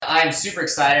I'm super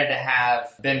excited to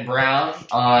have Ben Brown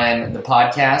on the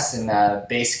podcast, and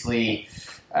basically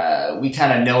we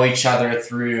kind of know each other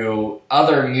through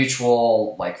other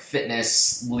mutual like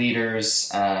fitness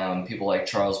leaders, people like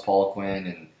Charles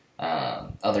Poliquin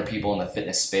and other people in the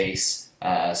fitness space.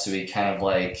 So we kind of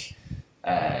like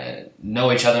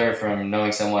know each other from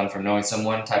knowing someone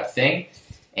type of thing.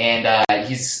 And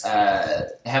he's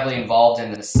heavily involved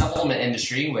in the supplement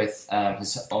industry with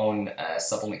his own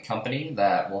supplement company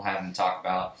that we'll have him talk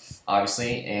about,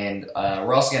 obviously. And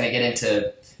we're also going to get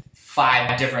into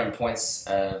 5 different points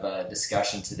of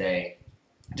discussion today.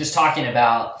 Just talking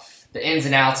about the ins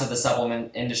and outs of the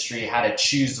supplement industry, how to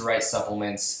choose the right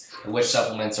supplements, which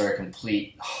supplements are a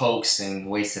complete hoax and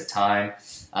waste of time.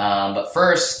 But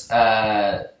first,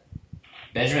 Benjamin,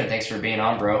 thanks for being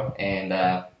on, bro. And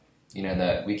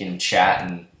that we can chat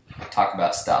and talk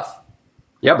about stuff.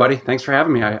 Yeah, buddy. Thanks for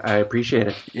having me. I appreciate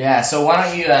it. Yeah. So why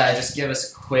don't you just give us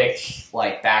a quick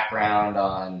background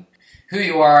on who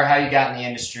you are, how you got in the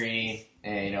industry,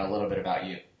 and a little bit about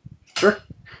you.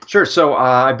 Sure. So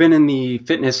I've been in the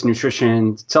fitness,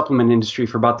 nutrition, supplement industry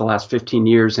for about the last 15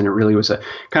 years, and it really was a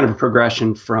kind of a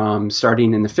progression from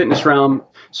starting in the fitness realm,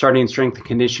 starting in strength and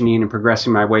conditioning, and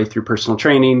progressing my way through personal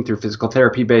training, through physical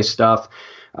therapy-based stuff.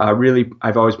 Really,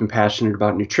 I've always been passionate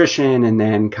about nutrition, and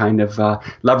then kind of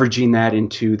leveraging that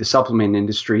into the supplement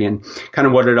industry. And kind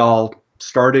of what it all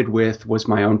started with was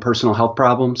my own personal health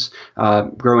problems.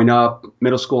 Growing up,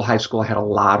 middle school, high school, I had a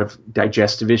lot of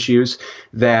digestive issues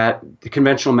that the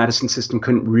conventional medicine system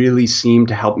couldn't really seem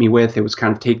to help me with. It was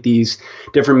kind of take these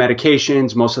different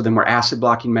medications. Most of them were acid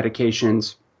blocking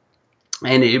medications.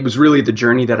 And it was really the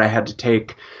journey that I had to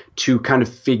take to kind of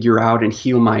figure out and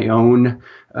heal my own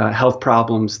health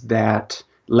problems that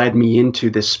led me into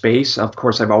this space. Of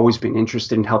course, I've always been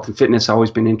interested in health and fitness,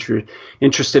 always been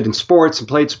interested in sports and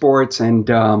played sports. And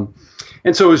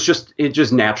so it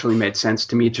just naturally made sense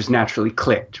to me. It just naturally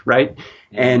clicked, right?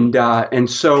 And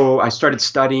so I started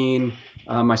studying.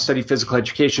 I studied physical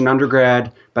education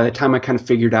undergrad. By the time I kind of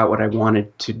figured out what I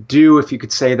wanted to do, if you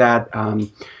could say that,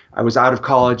 I was out of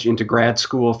college into grad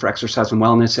school for exercise and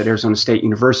wellness at Arizona State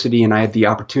University, and I had the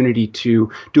opportunity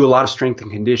to do a lot of strength and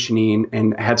conditioning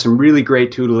and had some really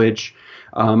great tutelage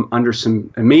under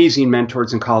some amazing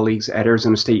mentors and colleagues at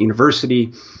Arizona State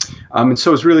University. And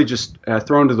so I was really just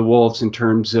thrown to the wolves in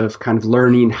terms of kind of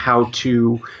learning how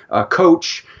to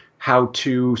coach, how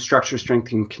to structure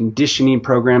strength and conditioning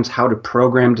programs, how to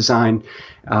program design.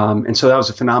 And so that was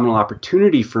a phenomenal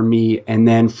opportunity for me. And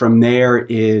then from there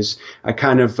I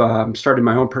kind of started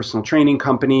my own personal training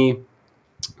company,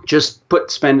 just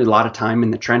spend a lot of time in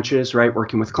the trenches, right?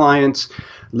 Working with clients,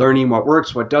 learning what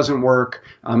works, what doesn't work,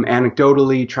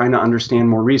 anecdotally trying to understand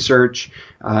more research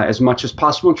as much as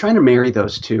possible, and trying to marry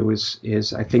those two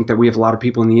is I think that we have a lot of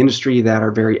people in the industry that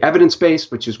are very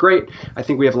evidence-based, which is great. I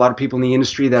think we have a lot of people in the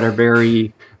industry that are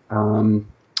very going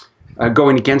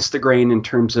against the grain in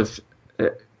terms of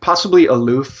possibly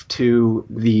aloof to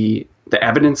the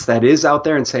evidence that is out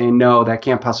there and saying, no, that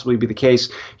can't possibly be the case.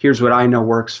 Here's what I know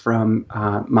works from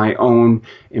my own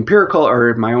empirical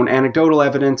or my own anecdotal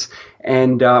evidence.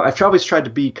 And I've always tried to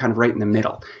be kind of right in the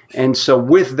middle. And so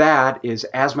with that is,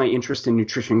 as my interest in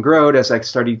nutrition growed, as I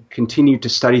continued to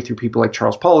study through people like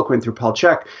Charles Poliquin, through Paul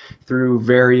Chek, through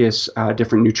various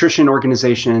different nutrition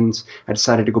organizations, I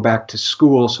decided to go back to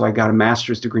school. So I got a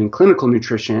master's degree in clinical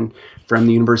nutrition from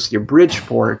the University of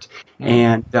Bridgeport.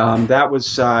 And that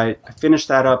was, I finished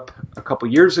that up a couple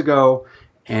years ago.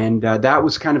 And that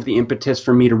was kind of the impetus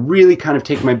for me to really kind of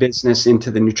take my business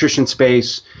into the nutrition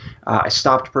space. I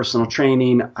stopped personal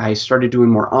training. I started doing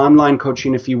more online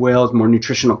coaching, if you will, more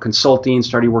nutritional consulting,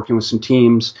 started working with some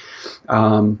teams,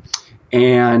 and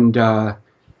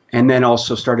then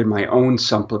also started my own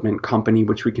supplement company,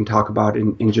 which we can talk about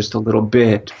in just a little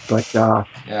bit. But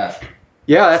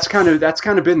yeah, that's kind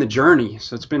of been the journey.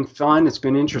 So it's been fun. It's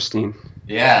been interesting.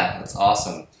 Yeah, that's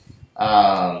awesome.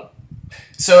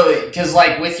 So, because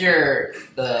with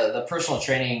the personal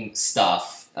training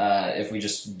stuff, if we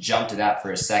just jump to that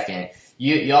for a second,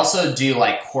 you also do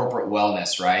corporate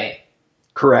wellness, right?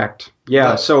 Correct.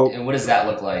 Yeah. And what does that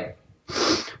look like?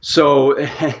 So,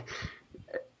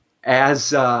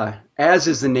 as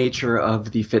is the nature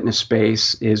of the fitness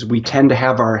space, is we tend to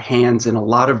have our hands in a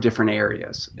lot of different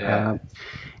areas. Yeah.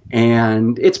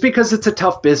 And it's because it's a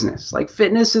tough business.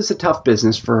 Fitness is a tough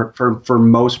business for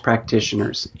most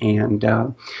practitioners. And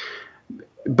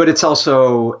but it's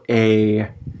also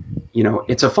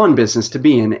it's a fun business to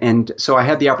be in. And so I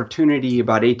had the opportunity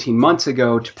about 18 months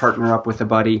ago to partner up with a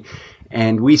buddy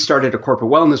And we started a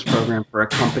corporate wellness program for a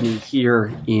company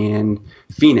here in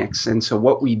Phoenix. And so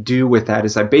what we do with that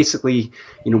is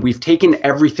we've taken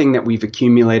everything that we've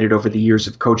accumulated over the years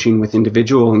of coaching with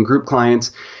individual and group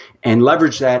clients and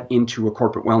leverage that into a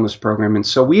corporate wellness program. And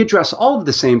so we address all of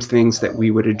the same things that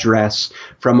we would address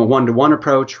from a one-to-one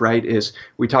approach, right? Is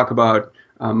we talk about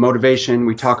motivation,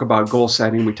 we talk about goal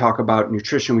setting, we talk about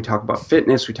nutrition, we talk about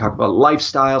fitness, we talk about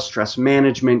lifestyle, stress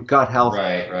management, gut health,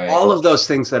 right. All of those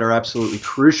things that are absolutely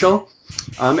crucial.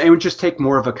 And we just take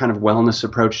more of a kind of wellness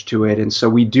approach to it. And so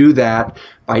we do that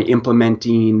by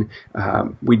implementing,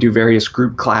 we do various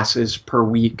group classes per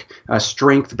week,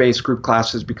 strength-based group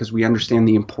classes, because we understand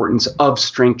the importance of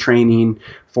strength training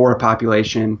for a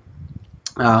population.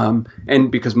 And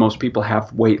because most people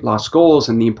have weight loss goals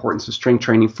and the importance of strength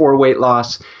training for weight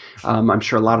loss. I'm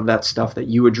sure a lot of that stuff that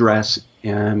you address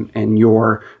and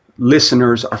your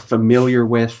listeners are familiar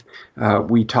with.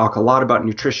 We talk a lot about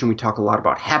nutrition. We talk a lot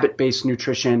about habit-based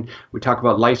nutrition. We talk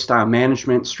about lifestyle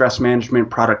management, stress management,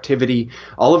 productivity,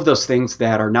 all of those things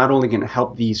that are not only going to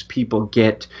help these people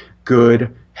get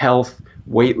good health,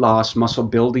 weight loss, muscle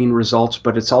building results,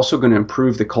 but it's also going to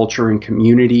improve the culture and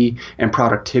community and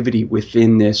productivity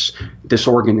within this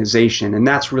organization. And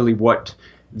that's really what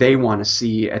they want to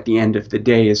see at the end of the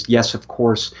day is, yes, of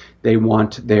course, they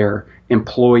want their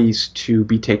employees to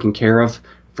be taken care of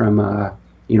from a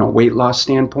weight loss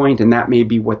standpoint. And that may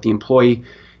be what the employee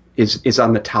is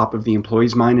on the top of the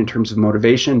employee's mind in terms of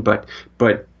motivation, but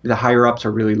the higher ups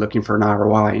are really looking for an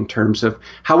ROI in terms of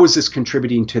how is this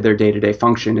contributing to their day-to-day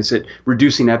function? Is it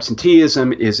reducing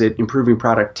absenteeism? Is it improving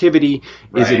productivity?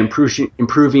 Is it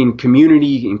improving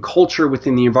community and culture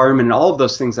within the environment, and all of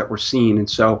those things that we're seeing? And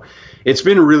so it's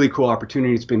been a really cool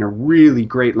opportunity. It's been a really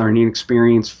great learning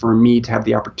experience for me to have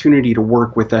the opportunity to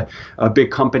work with a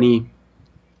big company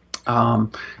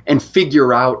and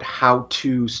figure out how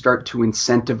to start to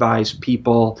incentivize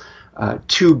people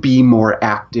to be more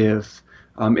active.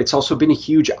 It's also been a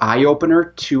huge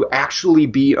eye-opener to actually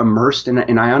be immersed.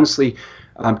 And I honestly,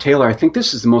 Taylor, I think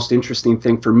this is the most interesting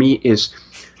thing for me is,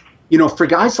 for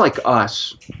guys like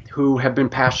us who have been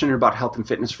passionate about health and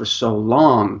fitness for so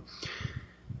long,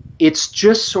 it's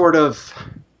just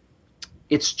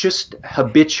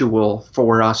habitual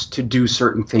for us to do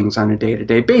certain things on a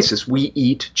day-to-day basis. We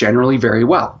eat generally very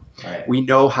well. Right. We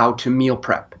know how to meal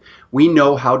prep. We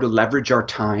know how to leverage our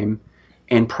time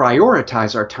and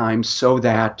prioritize our time so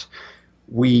that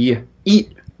we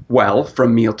eat well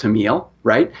from meal to meal,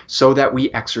 right? So that we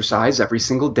exercise every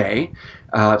single day,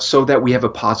 so that we have a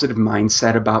positive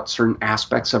mindset about certain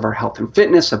aspects of our health and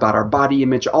fitness, about our body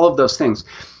image, all of those things.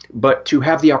 But to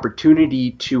have the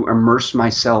opportunity to immerse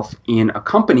myself in a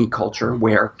company culture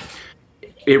where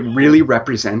it really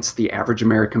represents the average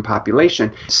American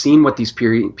population, seeing what these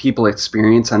people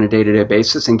experience on a day-to-day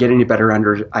basis and getting a better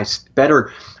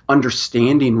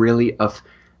understanding really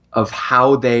of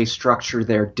how they structure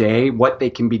their day, what they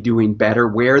can be doing better,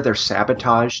 where they're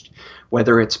sabotaged,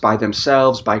 whether it's by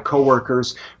themselves, by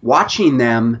coworkers, watching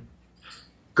them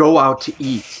go out to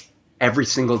eat every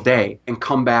single day and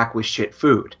come back with shit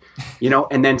food,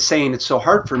 and then saying it's so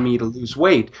hard for me to lose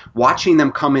weight, watching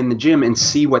them come in the gym and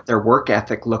see what their work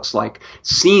ethic looks like,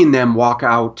 seeing them walk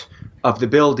out of the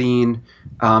building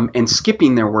and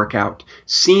skipping their workout,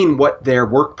 seeing what their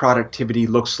work productivity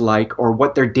looks like or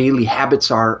what their daily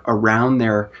habits are around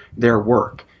their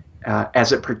work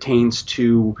as it pertains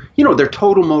to, their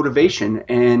total motivation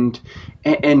and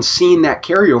seeing that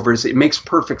carryovers. It makes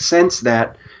perfect sense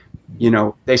that,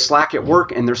 they slack at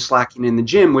work and they're slacking in the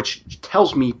gym, which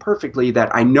tells me perfectly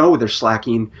that I know they're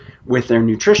slacking with their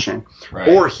nutrition. Right.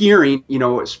 Or hearing,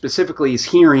 specifically is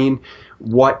hearing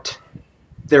what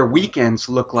their weekends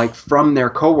look like from their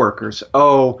coworkers.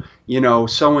 Oh,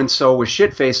 so-and-so was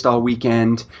shit-faced all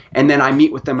weekend, and then I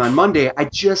meet with them on Monday. I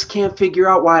just can't figure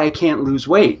out why I can't lose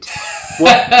weight.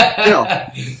 Well,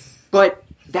 but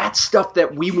that's stuff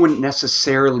that we wouldn't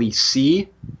necessarily see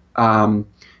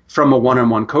from a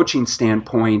one-on-one coaching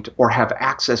standpoint or have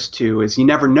access to, is you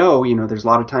never know. There's a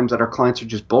lot of times that our clients are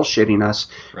just bullshitting us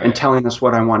and telling us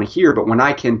what I want to hear. But when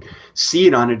I can see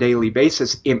it on a daily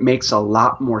basis, it makes a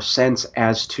lot more sense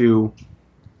as to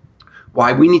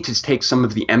why we need to take some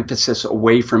of the emphasis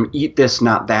away from eat this,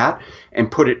 not that, and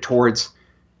put it towards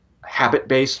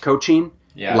habit-based coaching,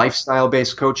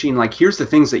 lifestyle-based coaching. Like, here's the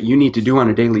things that you need to do on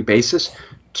a daily basis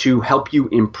to help you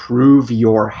improve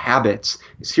your habits.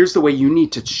 Here's the way you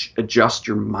need to adjust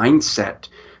your mindset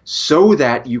so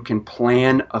that you can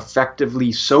plan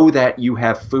effectively, so that you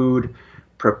have food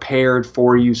prepared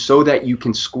for you, so that you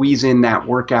can squeeze in that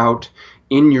workout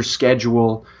in your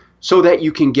schedule, so that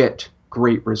you can get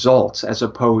great results, as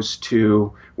opposed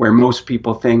to where most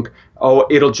people think, oh,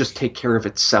 it'll just take care of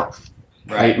itself.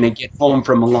 Right. And they get home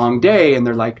from a long day and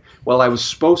they're like, well, I was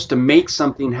supposed to make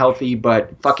something healthy,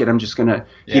 but fuck it, I'm just going to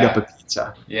heat up a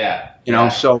pizza. Yeah. You know,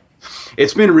 so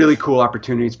it's been a really cool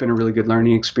opportunity. It's been a really good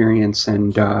learning experience.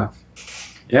 And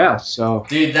so.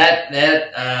 Dude,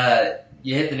 that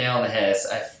you hit the nail on the head.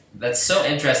 That's so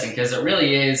interesting because it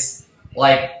really is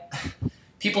like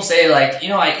people say like,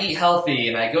 I eat healthy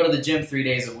and I go to the gym 3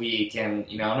 days a week and,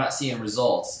 I'm not seeing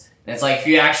results. And it's like if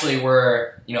you actually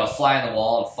were, a fly on the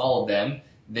wall and followed them,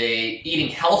 eating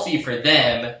healthy for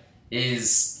them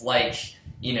is like,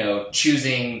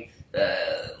 choosing,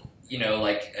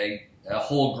 like a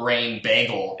whole grain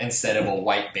bagel instead of a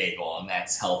white bagel, and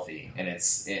that's healthy.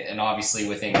 And obviously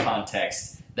within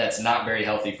context, that's not very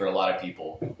healthy for a lot of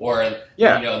people. Or,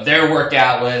 their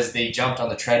workout was they jumped on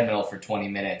the treadmill for 20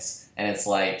 minutes, and it's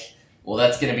like, well,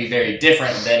 that's going to be very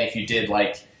different than if you did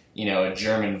like, a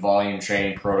German volume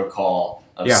training protocol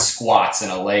of squats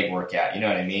and a leg workout. You know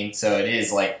what I mean? So it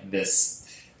is like this,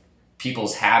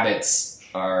 people's habits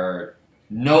are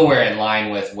nowhere in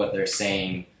line with what they're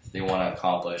saying they want to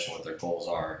accomplish and what their goals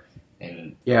are.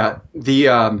 And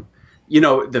the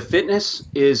fitness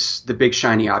is the big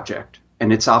shiny object,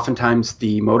 and it's oftentimes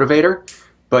the motivator,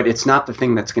 but it's not the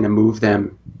thing that's going to move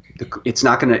them. It's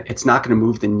not going to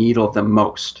move the needle the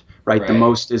most. Right? The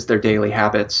most is their daily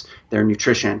habits, their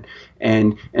nutrition.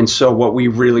 And so what we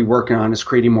really working on is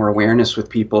creating more awareness with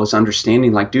people, is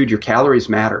understanding like, dude, your calories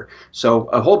matter. So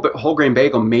a whole grain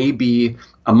bagel may be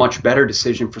a much better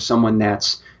decision for someone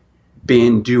that's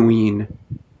been doing,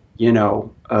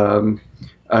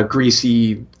 a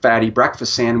greasy, fatty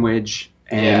breakfast sandwich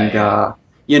and,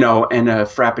 and a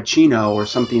Frappuccino or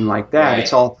something like that.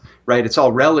 Right. It's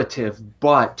all relative,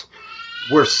 but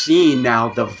we're seeing now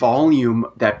the volume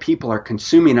that people are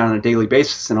consuming on a daily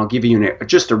basis. And I'll give you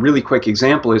just a really quick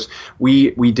example is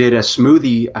we did a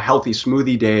healthy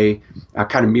smoothie day, a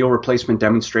kind of meal replacement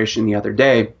demonstration the other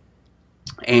day.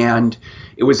 And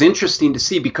it was interesting to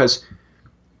see because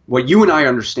what you and I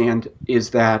understand is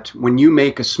that when you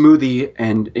make a smoothie,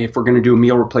 and if we're going to do a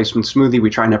meal replacement smoothie, we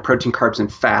try and have protein, carbs,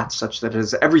 and fats such that it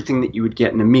has everything that you would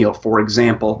get in a meal. For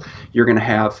example, you're going to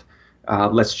have,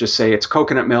 let's just say it's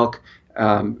coconut milk,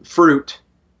 fruit,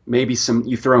 maybe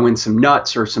you throw in some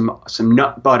nuts or some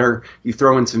nut butter, you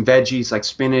throw in some veggies like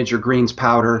spinach or greens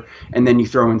powder, and then you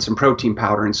throw in some protein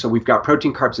powder. And so we've got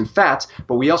protein, carbs, and fats,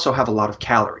 but we also have a lot of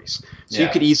calories. So you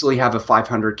could easily have a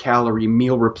 500 calorie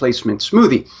meal replacement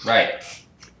smoothie. Right.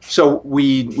 So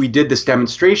we did this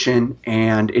demonstration,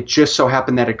 and it just so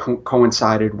happened that it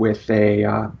coincided with they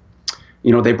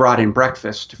brought in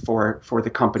breakfast for the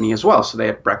company as well. So they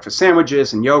had breakfast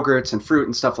sandwiches and yogurts and fruit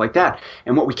and stuff like that.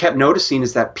 And what we kept noticing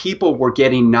is that people were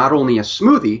getting not only a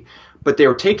smoothie, but they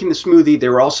were taking the smoothie. They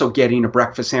were also getting a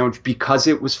breakfast sandwich because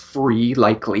it was free,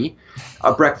 likely,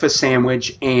 a breakfast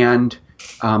sandwich and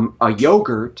a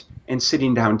yogurt, and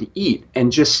sitting down to eat,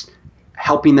 and just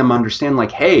helping them understand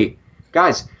like, hey,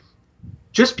 guys,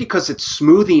 just because it's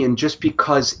smoothie and just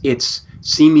because it's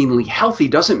seemingly healthy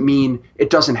doesn't mean it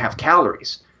doesn't have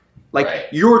calories. Like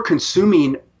you're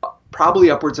consuming probably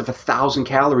upwards of 1,000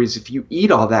 calories if you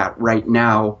eat all that right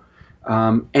now,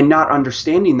 and not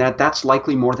understanding that that's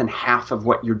likely more than half of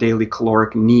what your daily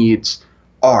caloric needs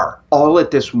are, all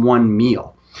at this one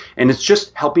meal. And it's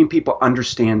just helping people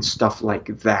understand stuff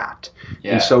like that.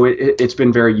 Yeah. And so it's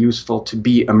been very useful to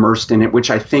be immersed in it, which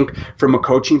I think from a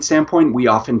coaching standpoint, we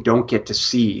often don't get to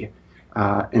see.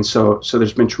 And so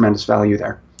there's been tremendous value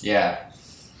there. Yeah.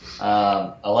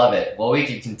 I love it. Well, we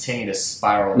could continue to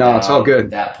spiral down it's all good.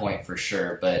 At that point for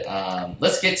sure. But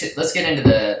let's get into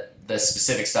the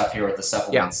specific stuff here with the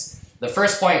supplements. Yeah. The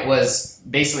first point was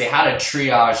basically how to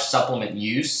triage supplement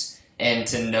use and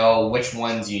to know which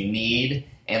ones you need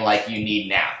and like you need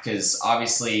now. Because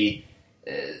obviously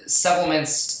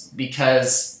supplements,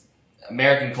 because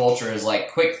American culture is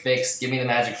like quick fix, give me the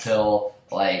magic pill.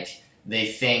 Like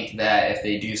they think that if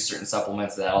they do certain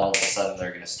supplements that all of a sudden they're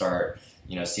going to start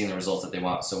seeing the results that they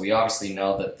want. So we obviously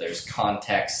know that there's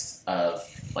context of,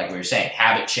 like we were saying,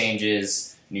 habit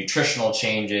changes, nutritional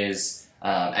changes,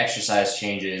 exercise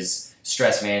changes,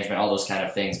 stress management, all those kind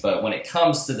of things. But when it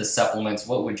comes to the supplements,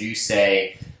 what would you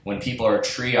say when people are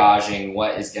triaging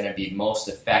what is going to be most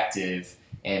effective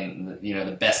and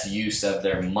the best use of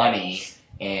their money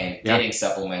and getting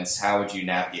supplements? How would you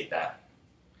navigate that?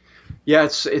 Yeah,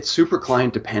 it's super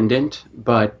client dependent,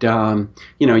 but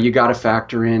you got to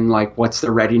factor in like what's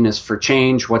their readiness for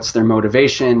change, what's their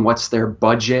motivation, what's their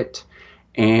budget,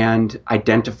 and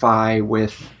identify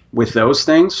with those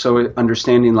things. So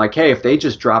understanding like, hey, if they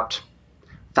just dropped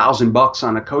 $1,000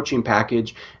 on a coaching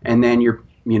package, and then you're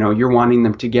wanting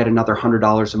them to get another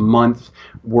 $100 a month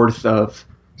worth of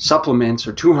supplements,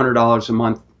 or $200 a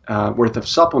month worth of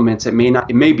supplements, it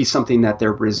may be something that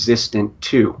they're resistant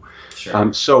to.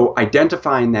 Sure. So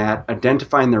identifying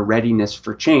their readiness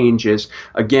for change is,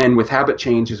 again, with habit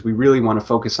changes, we really want to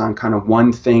focus on kind of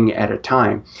one thing at a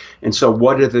time. And so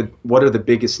what are the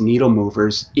biggest needle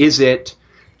movers? Is it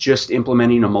just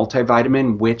implementing a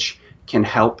multivitamin, which can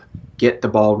help get the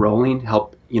ball rolling,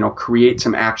 help create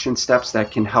some action steps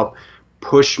that can help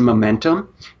push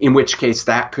momentum, in which case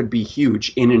that could be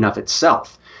huge in and of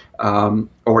itself.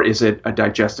 Or is it a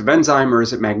digestive enzyme, or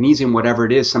is it magnesium, whatever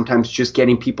it is? Sometimes just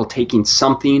getting people taking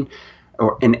something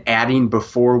and adding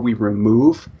before we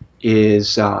remove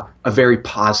is a very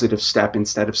positive step,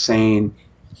 instead of saying,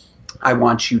 I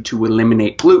want you to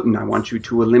eliminate gluten. I want you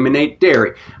to eliminate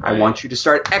dairy. I want you to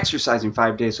start exercising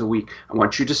 5 days a week. I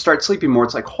want you to start sleeping more.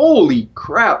 It's like, holy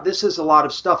crap, this is a lot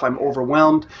of stuff. I'm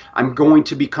overwhelmed. I'm going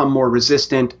to become more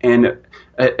resistant, and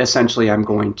essentially you're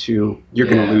going to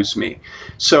lose me.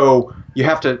 So you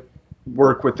have to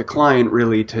work with the client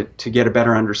really to get a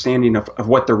better understanding of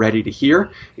what they're ready to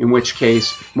hear, in which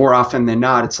case, more often than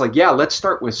not, it's like, yeah, let's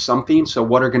start with something. So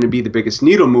what are going to be the biggest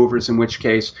needle movers, in which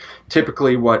case,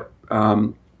 typically what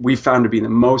we found to be the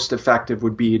most effective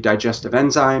would be a digestive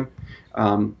enzyme,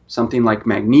 something like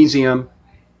magnesium,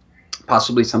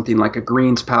 possibly something like a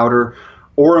greens powder,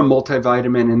 or a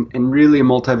multivitamin, and really a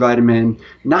multivitamin,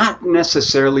 not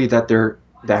necessarily that they're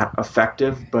that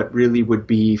effective, but really would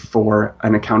be for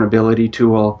an accountability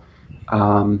tool,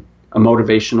 a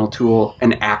motivational tool,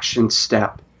 an action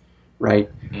step, right?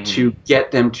 To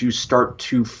get them to start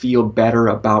to feel better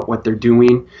about what they're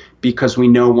doing, because we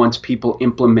know once people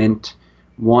implement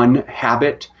one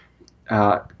habit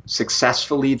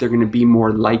successfully, they're going to be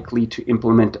more likely to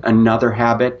implement another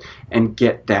habit and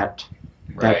get that.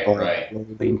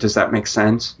 Right. Does that make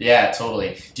sense? Yeah,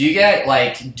 totally. Do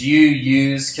you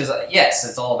use, because yes,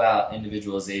 it's all about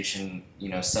individualization.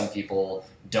 Some people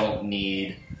don't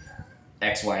need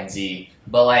X, Y, and Z,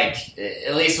 but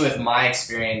at least with my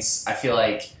experience, I feel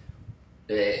like,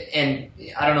 and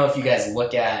I don't know if you guys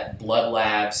look at blood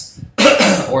labs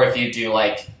or if you do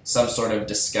some sort of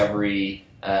discovery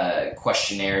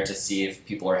questionnaire to see if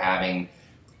people are having,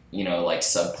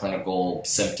 subclinical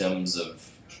symptoms of,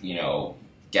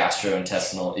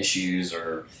 gastrointestinal issues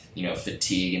or,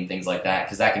 fatigue and things like that,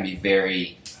 because that can be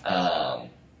very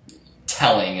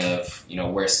telling of,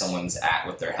 where someone's at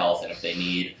with their health, and if they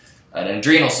need an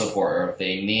adrenal support, or if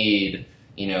they need,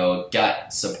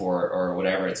 gut support, or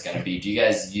whatever it's going to be. Do you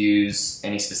guys use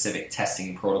any specific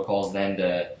testing protocols then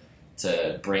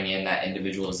to bring in that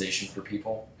individualization for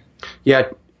people? Yeah,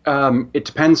 it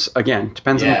depends. Again,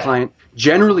 depends on the client.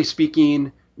 Generally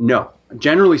speaking, no.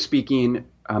 Generally speaking,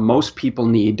 most people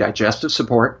need digestive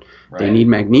support. Right. They need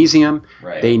magnesium.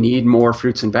 Right. They need more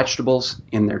fruits and vegetables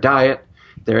in their diet.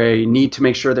 They need to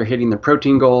make sure they're hitting their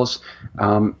protein goals.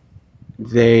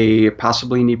 They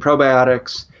possibly need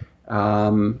probiotics,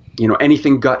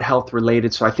 anything gut health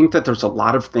related. So I think that there's a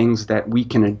lot of things that we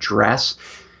can address.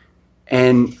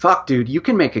 And fuck, dude, you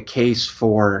can make a case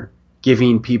for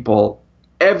giving people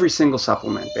every single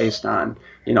supplement based on,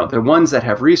 the ones that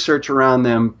have research around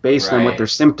them, based on what their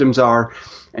symptoms are.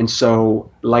 And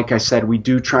so, like I said, we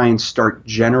do try and start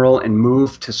general and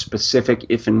move to specific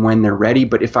if and when they're ready.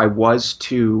 But if I was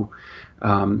to,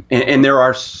 and there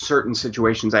are certain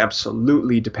situations,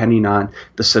 absolutely, depending on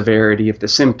the severity of the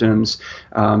symptoms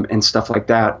and stuff like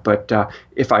that. But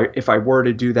if I were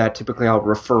to do that, typically I'll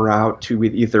refer out to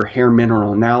either hair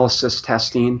mineral analysis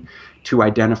testing to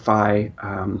identify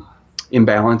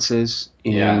imbalances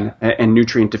and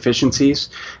nutrient deficiencies.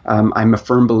 I'm a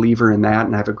firm believer in that,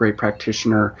 and I have a great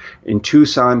practitioner in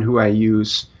Tucson who I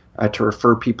use to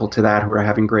refer people to that, who are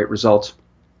having great results.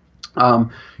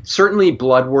 Certainly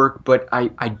blood work, but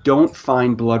I don't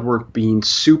find blood work being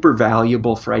super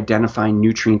valuable for identifying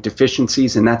nutrient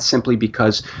deficiencies, and that's simply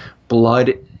because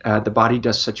the body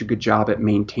does such a good job at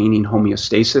maintaining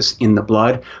homeostasis in the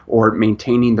blood, or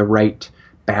maintaining the right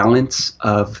balance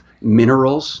of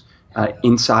minerals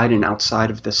inside and outside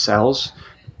of the cells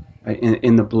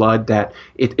in the blood, that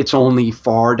it's only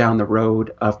far down the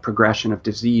road of progression of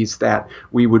disease that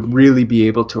we would really be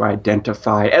able to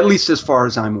identify, at least as far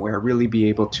as I'm aware, really be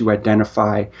able to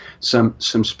identify some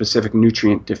specific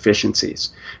nutrient deficiencies.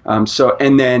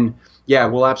 And then Yeah,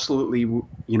 we'll absolutely,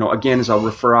 again, as I'll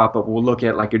refer out, but we'll look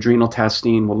at like adrenal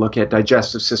testing, we'll look at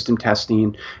digestive system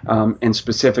testing, and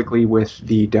specifically with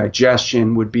the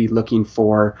digestion would be looking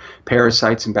for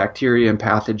parasites and bacteria and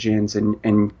pathogens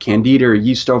and candida or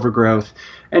yeast overgrowth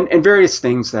and various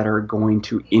things that are going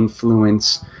to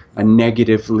influence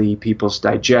negatively people's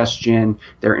digestion,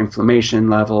 their inflammation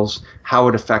levels, how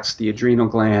it affects the adrenal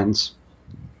glands,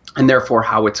 and therefore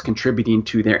how it's contributing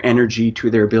to their energy, to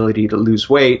their ability to lose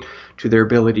weight, to their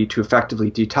ability to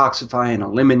effectively detoxify and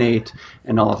eliminate,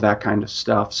 and all of that kind of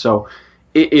stuff. So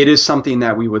it is something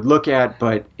that we would look at,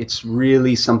 but it's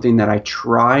really something that I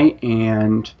try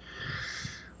and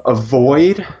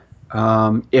avoid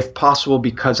if possible,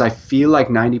 because I feel like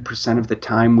 90% of the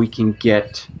time we can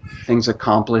get things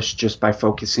accomplished just by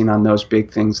focusing on those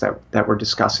big things that we're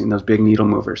discussing, those big needle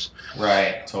movers.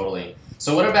 Right, totally.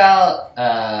 So what about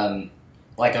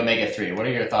like omega-3? What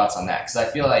are your thoughts on that? Because I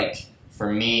feel like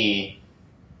for me,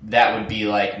 that would be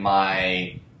like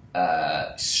my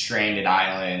stranded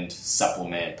island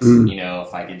supplement,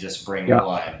 if I could just bring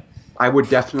one. I would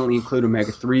definitely include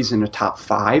omega-3s in the top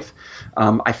 5.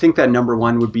 I think that number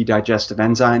 1 would be digestive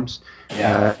enzymes.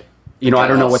 Yeah. I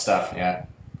don't know what stuff. Yeah.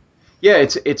 Yeah,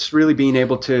 it's really being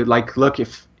able to look,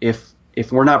 if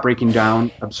we're not breaking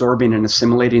down, absorbing and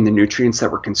assimilating the nutrients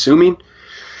that we're consuming,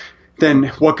 then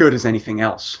what good is anything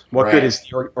else? What good is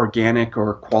the organic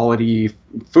or quality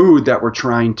food that we're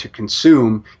trying to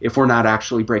consume if we're not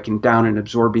actually breaking down and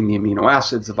absorbing the amino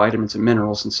acids, the vitamins and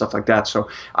minerals and stuff like that? So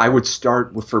I would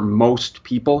start with, for most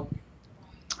people,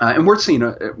 and we're seeing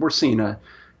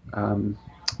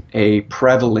a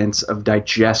prevalence of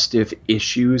digestive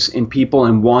issues in people,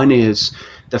 and one is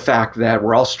the fact that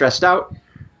we're all stressed out.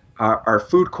 Our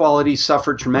food quality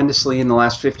suffered tremendously in the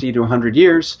last 50 to 100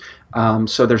 years,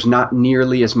 so there's not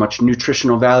nearly as much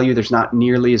nutritional value. There's not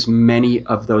nearly as many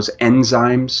of those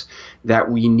enzymes that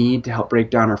we need to help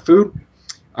break down our food.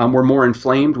 We're more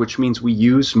inflamed, which means we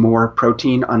use more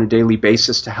protein on a daily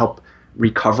basis to help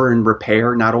recover and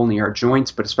repair not only our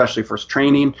joints, but especially for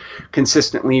training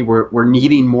consistently. We're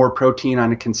needing more protein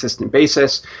on a consistent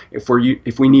basis. If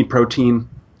we need protein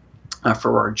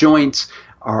for our joints,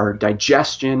 our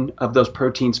digestion of those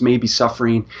proteins may be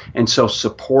suffering, and so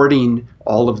supporting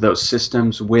all of those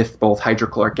systems with both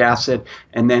hydrochloric acid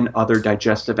and then other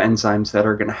digestive enzymes that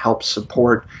are going to help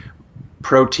support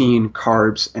protein,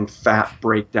 carbs, and fat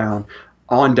breakdown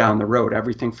on down the road.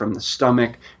 Everything from the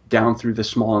stomach down through the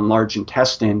small and large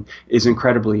intestine is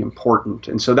incredibly important.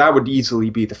 And so that would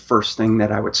easily be the first thing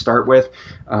that I would start with.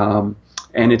 And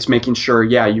it's making sure,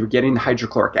 you're getting the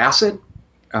hydrochloric acid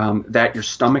that your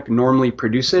stomach normally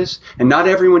produces. And not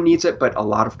everyone needs it, but a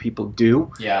lot of people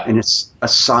do. Yeah. And it's a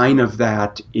sign of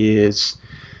that is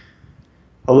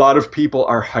a lot of people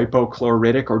are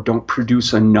hypochlorhydric or don't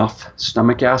produce enough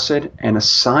stomach acid. And a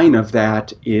sign of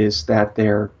that is that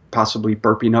they're possibly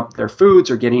burping up their foods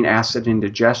or getting acid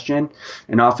indigestion.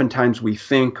 And oftentimes we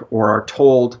think or are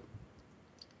told,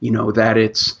 that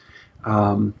it's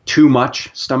too much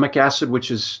stomach acid,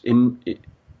 which is,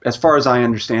 as far as I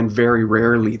understand, very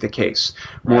rarely the case.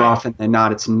 More often than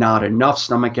not, it's not enough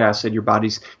stomach acid.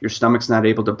 Your stomach's not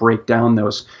able to break down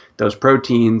those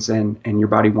proteins, and your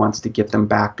body wants to get them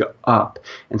back up.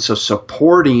 And so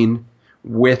supporting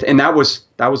with, and that was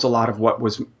a lot of what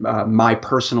was my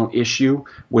personal issue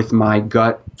with my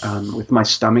gut, with my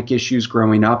stomach issues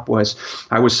growing up, was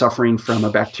I was suffering from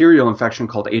a bacterial infection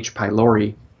called H.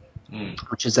 pylori,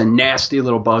 which is a nasty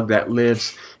little bug that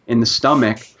lives in the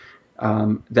stomach.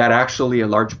 That actually a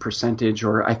large percentage,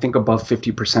 or I think above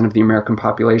 50% of the American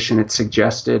population, it's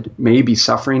suggested may be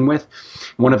suffering with.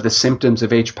 One of the symptoms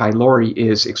of H. pylori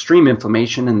is extreme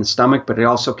inflammation in the stomach, but it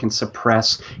also can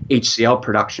suppress HCl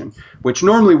production, which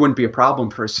normally wouldn't be a problem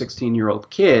for a 16-year-old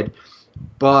kid,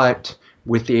 but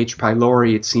with the H.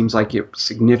 pylori, it seems like it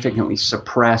significantly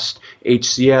suppressed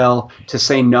HCl, to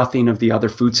say nothing of the other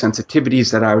food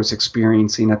sensitivities that I was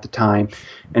experiencing at the time.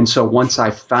 And so once I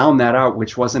found that out,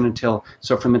 which wasn't until,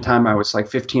 so from the time I was like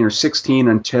 15 or 16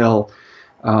 until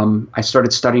I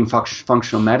started studying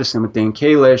functional medicine with Dan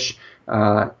Kalish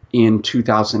in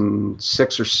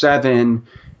 2006 or 7,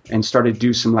 and started to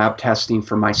do some lab testing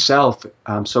for myself.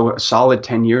 So a solid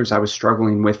 10 years I was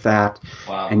struggling with that.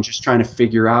 Wow. And just trying to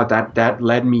figure out that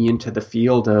led me into the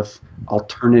field of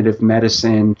alternative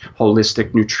medicine,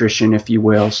 holistic nutrition, if you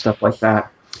will, stuff like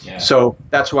that. Yeah. So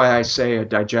that's why I say a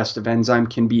digestive enzyme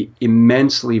can be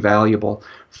immensely valuable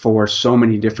for so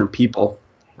many different people.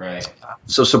 Right.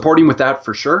 So supporting with that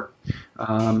for sure.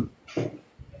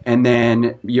 And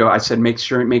then, I said making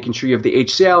sure you have the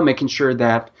HCl, making sure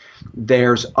that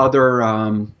there's other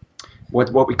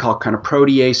what we call kind of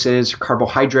proteases,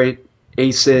 carbohydrate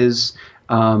ACEs,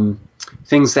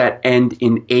 things that end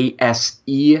in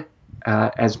ASE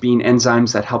as being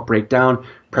enzymes that help break down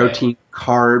protein,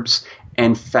 carbs,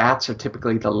 and fats are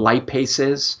typically the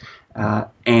lipases.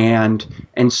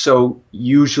 And so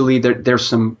usually there's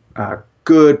some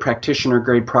good practitioner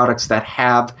grade products that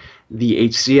have the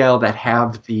HCl, that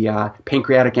have the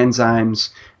pancreatic enzymes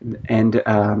and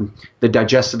the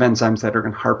digestive enzymes that are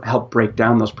going to help break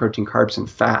down those protein, carbs, and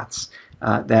fats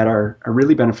that are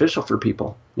really beneficial for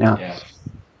people. Yeah.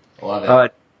 Love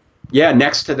it.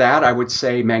 Next to that, I would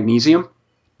say magnesium.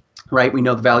 Right, we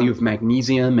know the value of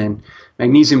magnesium, and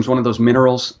magnesium is one of those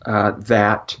minerals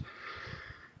that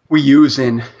we use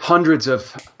in hundreds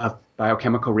of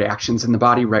biochemical reactions in the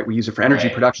body. Right, we use it for energy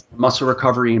production, muscle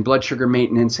recovery, and blood sugar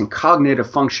maintenance, and cognitive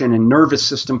function, and nervous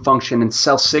system function, and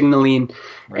cell signaling.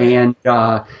 And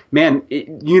the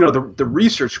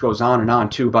research goes on and on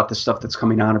too about the stuff that's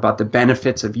coming on about the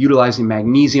benefits of utilizing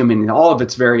magnesium in all of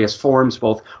its various forms,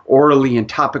 both orally and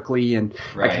topically. And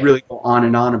I could really go on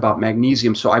and on about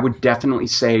magnesium. So I would definitely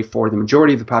say for the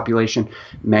majority of the population,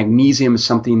 magnesium is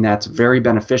something that's very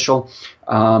beneficial.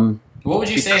 What would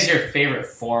you say is your favorite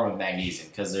form of magnesium?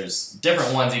 Because there's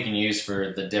different ones you can use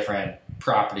for the different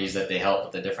properties that they help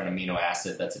with the different amino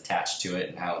acid that's attached to it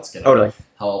and how it's going to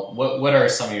help. What are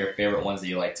some of your favorite ones that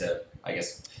you like to, I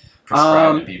guess,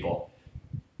 prescribe to people?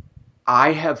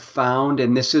 I have found,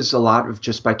 and this is a lot of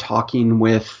just by talking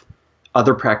with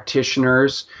other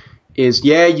practitioners, is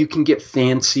you can get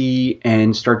fancy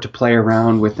and start to play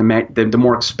around with the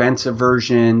more expensive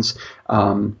versions.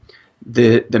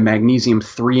 The magnesium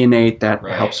threonate that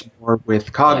helps more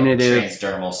with cognitive, like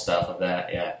transdermal stuff of that,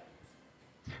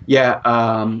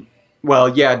 the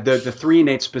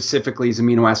threonate specifically is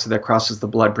amino acid that crosses the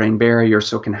blood-brain barrier,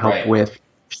 so it can help with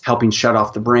helping shut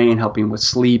off the brain, helping with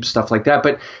sleep, stuff like that.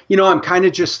 But I'm kind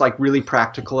of just like really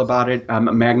practical about it.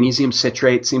 Magnesium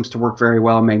citrate seems to work very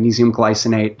well. Magnesium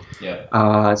glycinate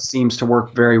seems to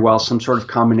work very well. Some sort of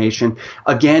combination.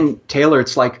 Again, Taylor,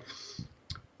 it's like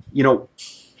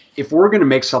if we're going to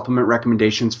make supplement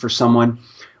recommendations for someone,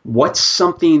 what's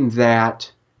something that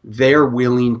they're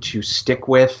willing to stick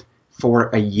with for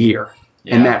a year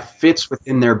and that fits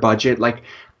within their budget? Like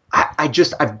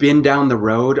I've been down the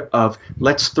road of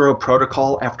let's throw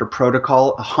protocol after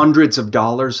protocol, hundreds of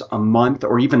dollars a month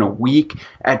or even a week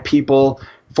at people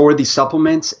for these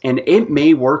supplements. And it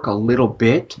may work a little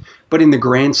bit, but in the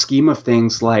grand scheme of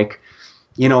things,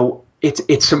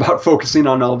 it's about focusing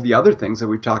on all of the other things that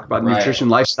we've talked about, nutrition,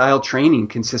 lifestyle, training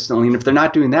consistently. And if they're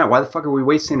not doing that, why the fuck are we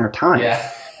wasting our time?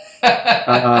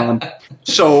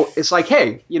 So it's like,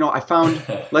 hey,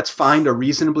 let's find a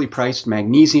reasonably priced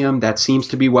magnesium that seems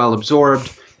to be well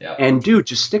absorbed. And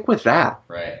just stick with that.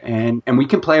 And we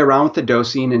can play around with the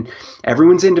dosing, and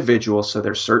everyone's individual. So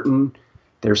there's certain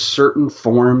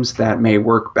forms that may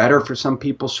work better for some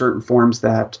people, certain forms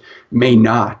that may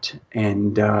not.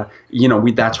 And,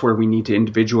 that's where we need to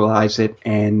individualize it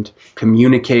and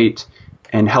communicate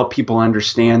and help people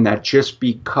understand that just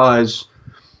because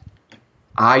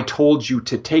I told you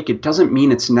to take it doesn't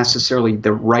mean it's necessarily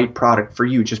the right product for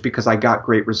you. Just because I got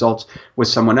great results with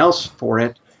someone else for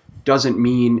it doesn't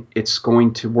mean it's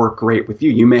going to work great with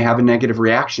you. You may have a negative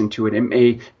reaction to it. It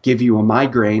may give you a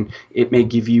migraine. It may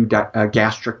give you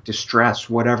gastric distress,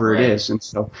 whatever it is. And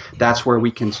so that's where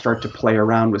we can start to play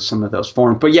around with some of those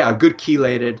forms. But a good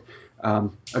chelated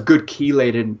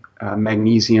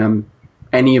magnesium,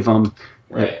 any of them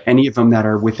that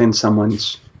are within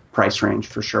someone's price range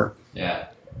for sure. Yeah.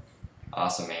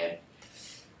 Awesome, man.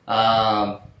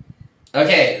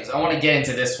 Okay, so I want to get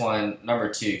into this one, number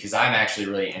 2, because I'm actually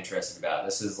really interested about.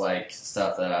 This is like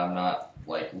stuff that I'm not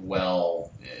like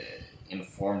well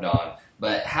informed on.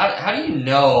 But how do you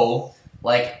know,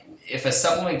 like, if a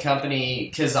supplement company,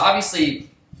 because obviously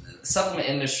the supplement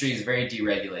industry is very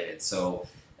deregulated. So,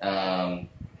 and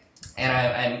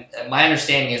my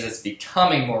understanding is it's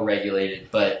becoming more regulated,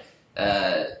 but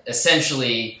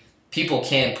essentially people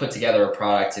can put together a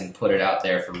product and put it out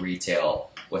there for retail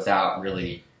without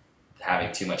really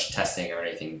having too much testing or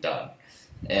anything done.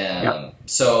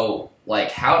 So,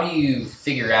 like, how do you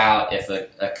figure out if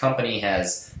a company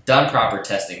has done proper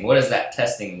testing? What does that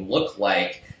testing look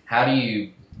like? How do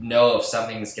you know if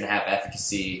something's going to have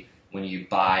efficacy when you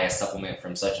buy a supplement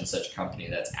from such and such company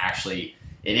that's actually,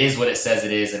 it is what it says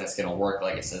it is and it's going to work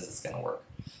like it says it's going to work?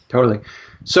 Totally.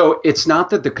 So it's not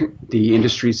that the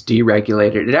industry is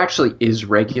deregulated. It actually is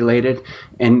regulated.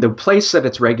 And the place that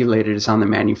it's regulated is on the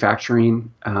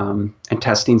manufacturing and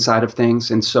testing side of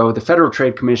things. And so the Federal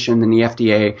Trade Commission and the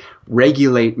FDA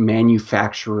regulate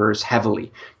manufacturers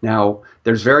heavily. Now,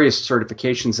 there's various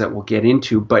certifications that we'll get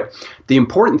into, but the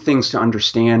important things to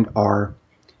understand are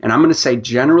And I'm going to say,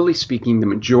 generally speaking, the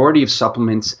majority of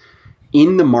supplements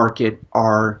in the market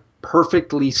are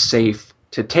perfectly safe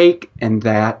to take, and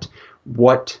that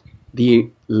what the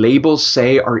labels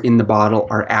say are in the bottle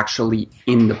are actually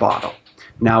in the bottle.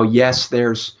 Now, yes,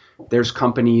 there's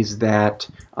companies that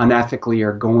unethically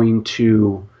are going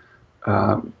to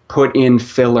put in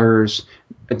fillers.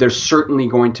 They're certainly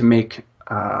going to make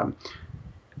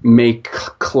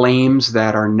claims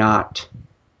that are not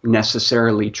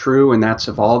necessarily true, and that's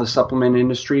of all the supplement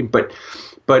industry. But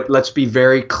let's be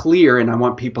very clear, and I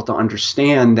want people to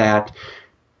understand that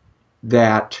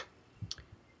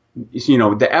you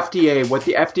know, the FDA, what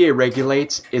the FDA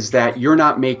regulates is that you're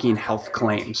not making health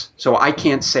claims. So I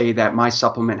can't say that my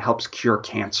supplement helps cure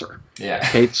cancer. Yeah.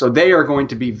 Okay. So they are going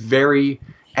to be very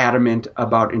adamant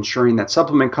about ensuring that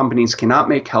supplement companies cannot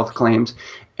make health claims,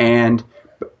 and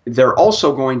they're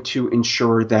also going to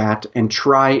ensure that and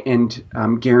try and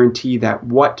guarantee that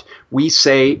what we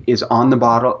say is on the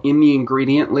bottle in the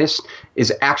ingredient list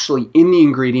is actually in the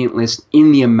ingredient list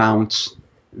in the amounts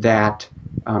that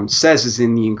says is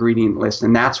in the ingredient list.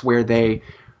 And that's where they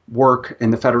work,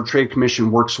 and the Federal Trade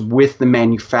Commission works with the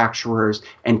manufacturers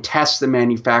and tests the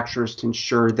manufacturers to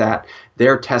ensure that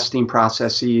their testing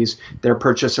processes, their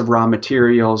purchase of raw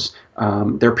materials,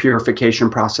 their purification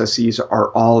processes are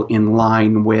all in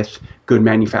line with good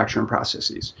manufacturing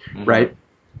processes, right?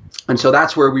 And so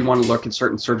that's where we want to look at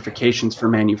certain certifications for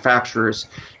manufacturers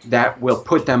that will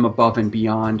put them above and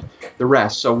beyond the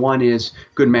rest. So one is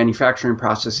good manufacturing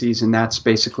processes, and that's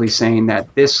basically saying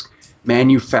that this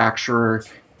manufacturer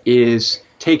is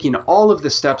taking all of the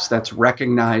steps that's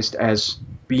recognized as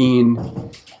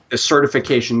being the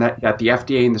certification that the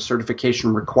FDA and the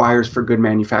certification requires for good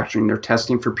manufacturing. They're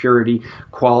testing for purity,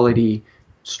 quality,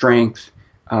 strength,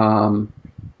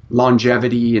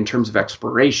 longevity in terms of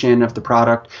expiration of the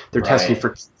product. They're testing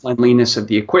for cleanliness of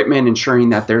the equipment, ensuring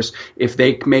that if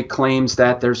they make claims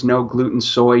that there's no gluten,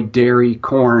 soy, dairy,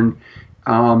 corn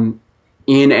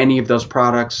in any of those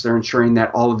products, they're ensuring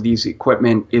that all of these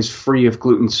equipment is free of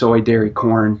gluten, soy, dairy,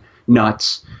 corn,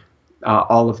 nuts,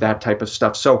 all of that type of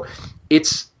stuff. So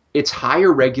it's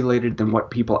higher regulated than what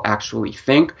people actually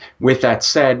think. With that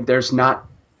said, there's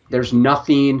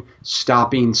nothing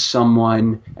stopping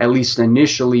someone, at least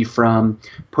initially, from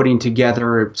putting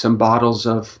together some bottles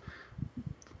of,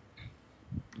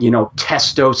 you know,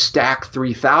 Testo Stack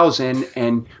 3000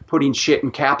 and putting shit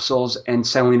in capsules and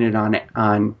selling it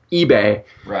on eBay,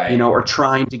 you know, or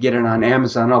trying to get it on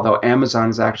Amazon, although Amazon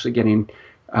is actually getting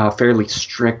fairly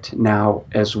strict now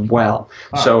as well.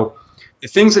 So the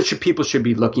things that people should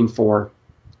be looking for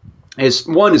is,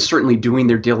 one is certainly doing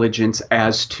their diligence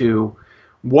as to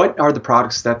what are the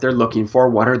products that they're looking for,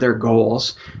 what are their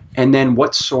goals, and then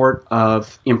what sort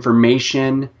of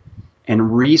information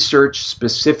and research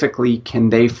specifically can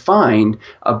they find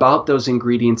about those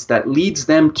ingredients that leads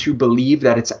them to believe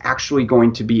that it's actually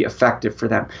going to be effective for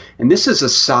them. And this is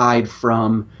aside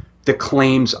from the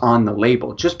claims on the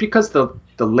label. Just because the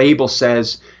label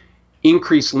says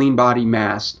increase lean body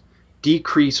mass,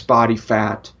 decrease body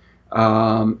fat,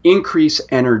 increase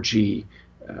energy,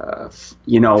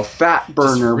 fat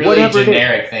burner, really whatever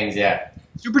generic things,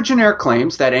 super generic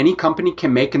claims that any company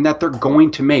can make and that they're going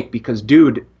to make because,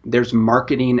 dude, there's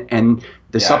marketing, and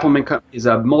the supplement is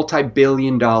a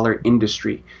multi-billion-dollar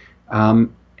industry.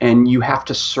 And you have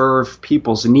to serve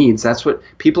people's needs. That's what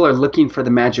people are looking for,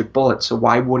 the magic bullet. So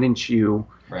why wouldn't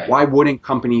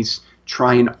companies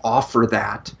try and offer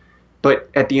that? But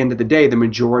at the end of the day, the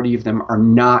majority of them are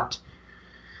not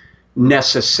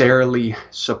necessarily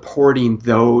supporting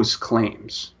those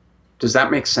claims. Does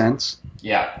that make sense?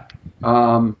 Yeah.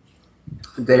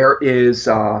 There is,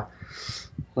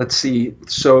 let's see,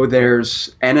 so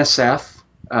there's NSF.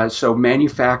 So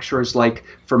manufacturers, like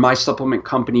for my supplement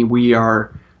company, we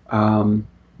are NSF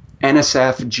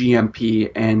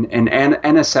GMP, and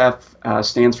NSF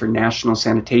stands for National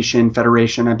Sanitation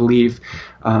Federation, I believe.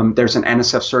 There's an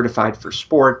NSF certified for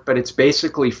sport, but it's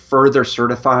basically further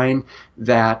certifying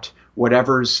that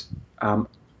whatever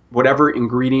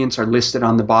ingredients are listed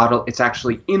on the bottle, it's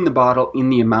actually in the bottle in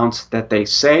the amounts that they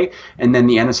say. And then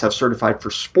the NSF certified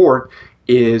for sport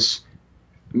is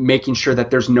making sure that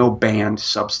there's no banned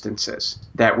substances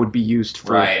that would be used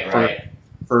for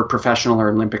professional or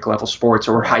Olympic level sports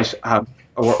or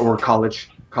or college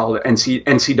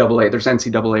NCAA. There's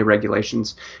NCAA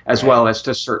regulations as well as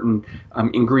to certain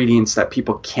ingredients that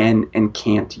people can and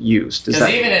can't use. Because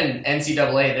even in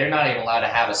NCAA, they're not even allowed to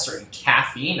have a certain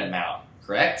caffeine amount,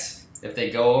 correct? If they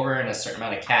go over in a certain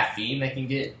amount of caffeine, they can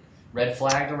get red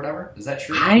flagged or whatever. Is that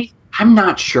true? I'm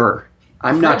not sure.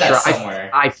 I'm not sure.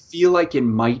 Somewhere. I feel like it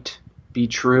might be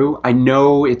true. I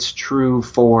know it's true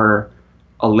for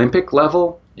Olympic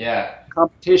level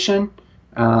competition.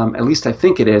 At least I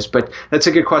think it is, but that's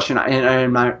a good question.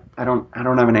 And I don't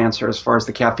have an answer as far as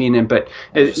the caffeine in, but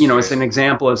as an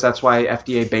example that's why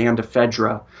FDA banned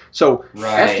ephedra. So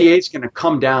FDA is going to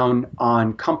come down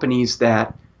on companies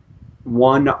that,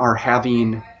 one, are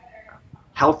having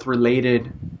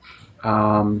health-related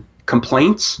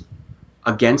complaints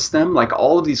against them, like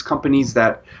all of these companies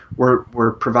that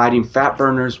were providing fat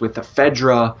burners with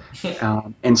ephedra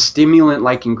and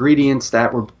stimulant-like ingredients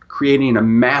that were creating a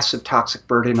massive toxic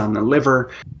burden on the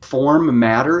liver. Form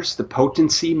matters, the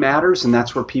potency matters, and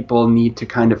that's where people need to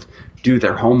kind of do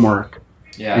their homework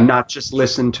and not just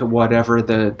listen to whatever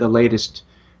the latest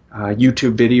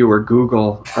YouTube video or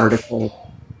Google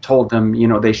article told them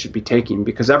they should be taking,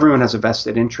 because everyone has a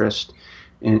vested interest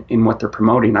in what they're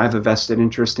promoting. I have a vested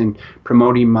interest in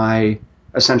promoting my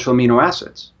essential amino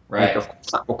acids. Right.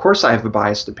 Like, of course I have a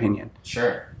biased opinion.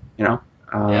 Sure.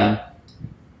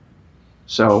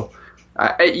 So,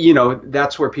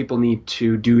 that's where people need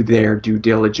to do their due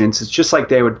diligence. It's just like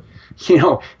they would,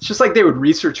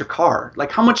 research a car.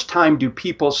 Like, how much time do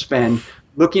people spend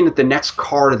looking at the next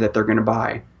car that they're going to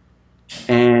buy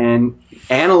and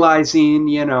analyzing,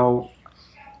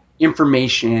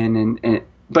 information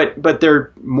but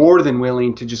they're more than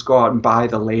willing to just go out and buy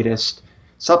the latest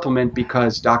supplement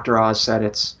because Dr. Oz said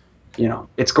it's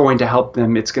going to help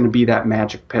them. It's going to be that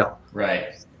magic pill.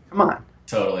 Right. Come on.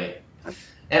 Totally.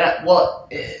 And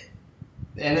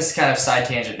and this is kind of side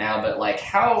tangent now, but like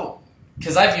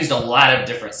because I've used a lot of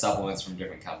different supplements from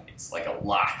different companies, like a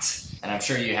lot, and I'm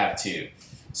sure you have too.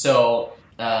 So,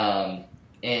 I'll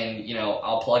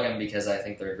plug them because I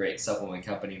think they're a great supplement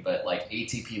company, but like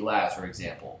ATP Labs, for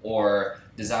example, or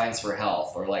Designs for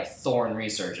Health, or like Thorne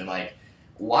Research, and like,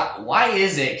 why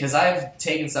is it? Because I've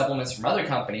taken supplements from other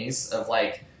companies of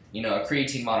like, a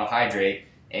creatine monohydrate,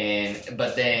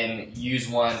 but then use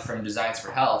one from Designs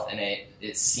for Health, and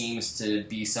it seems to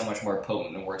be so much more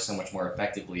potent and work so much more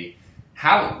effectively.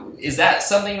 How is that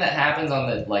something that happens on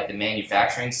the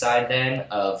manufacturing side then,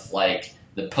 of like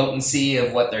the potency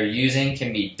of what they're using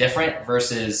can be different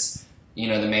versus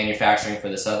the manufacturing for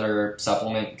this other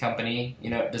supplement company?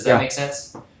 Does that make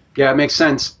sense? Yeah, it makes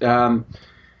sense. And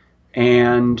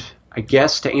I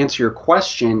guess to answer your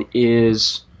question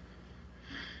is,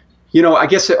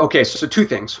 so two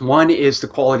things. One is the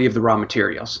quality of the raw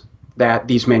materials that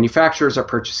these manufacturers are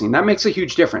purchasing. That makes a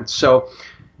huge difference. So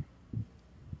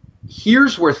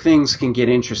here's where things can get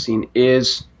interesting.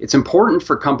 Is it's important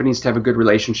for companies to have a good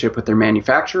relationship with their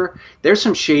manufacturer. There's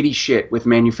some shady shit with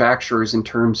manufacturers in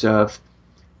terms of,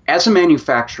 as a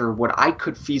manufacturer, what I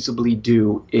could feasibly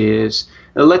do is,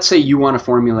 let's say you want to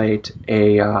formulate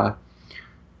a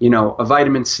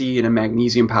vitamin C and a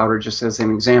magnesium powder, just as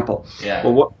an example. Yeah.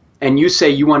 Well, and you say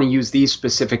you want to use these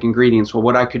specific ingredients. Well,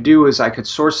 what I could do is I could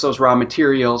source those raw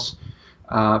materials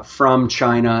from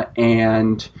China,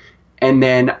 and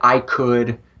then I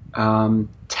could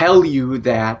tell you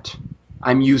that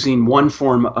I'm using one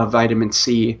form of vitamin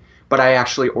C, but I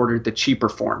actually ordered the cheaper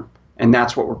form, and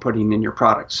that's what we're putting in your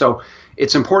product. So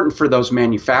it's important for those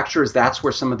manufacturers. That's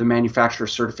where some of the manufacturer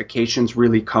certifications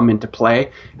really come into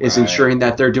play, is ensuring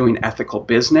that they're doing ethical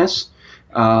business.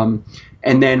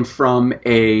 And then from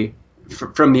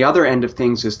the other end of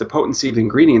things is the potency of the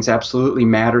ingredients absolutely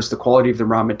matters. The quality of the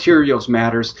raw materials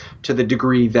matters to the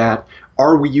degree that,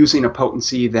 are we using a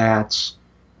potency that's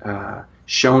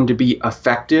shown to be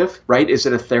effective, right? Is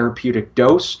it a therapeutic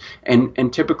dose?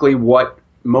 And typically what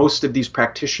most of these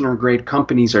practitioner grade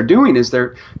companies are doing is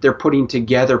they're putting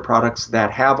together products that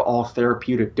have all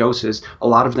therapeutic doses. A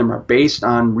lot of them are based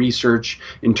on research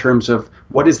in terms of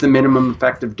what is the minimum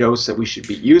effective dose that we should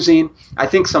be using. I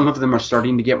think some of them are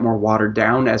starting to get more watered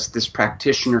down as this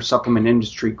practitioner supplement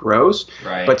industry grows.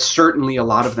 Right. But certainly a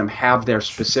lot of them have their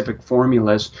specific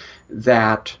formulas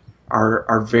that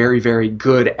are very, very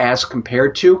good as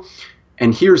compared to.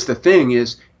 And here's the thing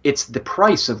is, it's the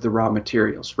price of the raw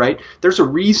materials, right? There's a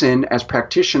reason as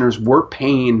practitioners we're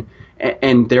paying,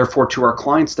 and therefore to our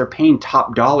clients, they're paying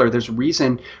top dollar. There's a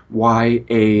reason why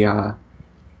a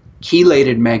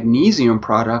chelated magnesium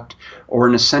product or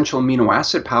an essential amino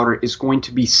acid powder is going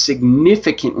to be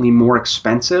significantly more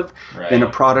expensive than a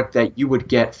product that you would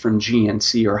get from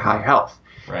GNC or High Health.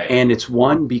 Right. And it's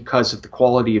one, because of the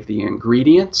quality of the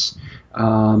ingredients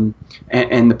and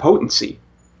the potency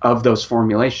of those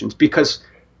formulations. Because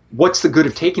what's the good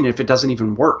of taking it if it doesn't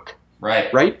even work?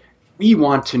 Right. Right? We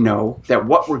want to know that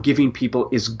what we're giving people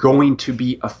is going to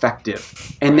be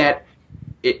effective, and that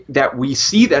that we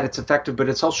see that it's effective, but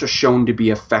it's also shown to be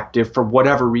effective for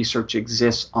whatever research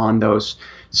exists on those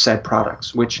said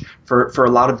products, which for a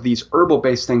lot of these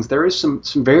herbal-based things, there is some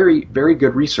very, very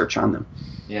good research on them.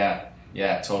 Yeah,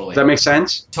 totally. Does that make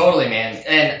sense? Totally, man.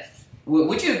 And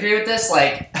would you agree with this?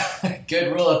 Like, a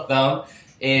good rule of thumb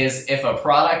is if a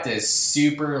product is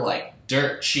super, like,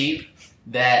 dirt cheap,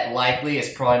 that likely is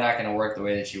probably not going to work the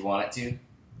way that you want it to.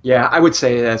 Yeah, I would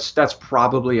say that's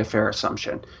probably a fair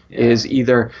assumption. Yeah. Is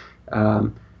either,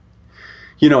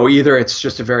 either it's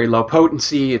just a very low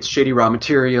potency, it's shitty raw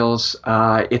materials,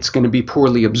 it's going to be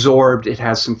poorly absorbed, it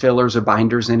has some fillers or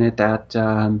binders in it that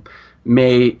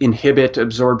may inhibit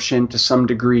absorption to some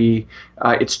degree.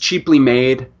 It's cheaply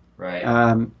made,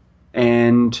 right?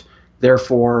 And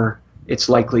therefore it's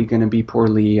likely going to be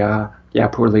poorly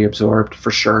absorbed for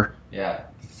sure. Yeah.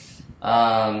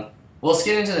 Well, let's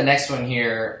get into the next one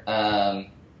here.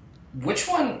 Which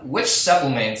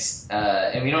supplements,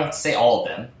 and we don't have to say all of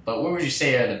them, but what would you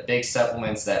say are the big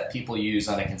supplements that people use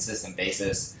on a consistent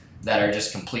basis that are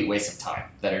just complete waste of time,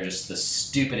 that are just the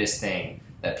stupidest thing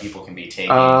that people can be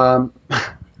taking?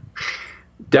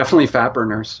 Definitely fat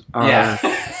burners. Yeah.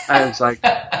 I was like,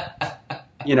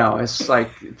 it's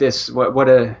like this,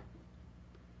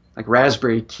 like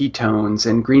raspberry ketones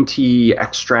and green tea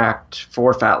extract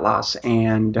for fat loss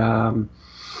and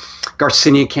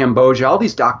Garcinia cambogia, all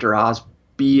these Dr. Oz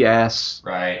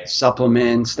BS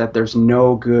supplements that there's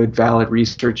no good valid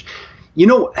research. I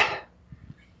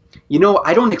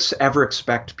don't ever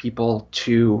expect people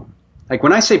to, like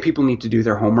when I say people need to do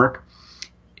their homework,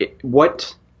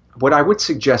 what I would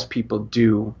suggest people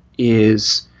do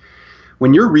is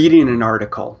when you're reading an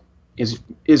article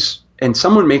and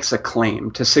someone makes a claim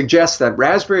to suggest that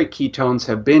raspberry ketones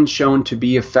have been shown to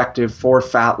be effective for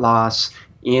fat loss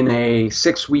in a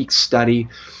 6-week study,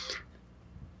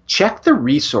 check the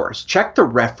resource, check the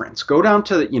reference, go down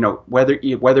to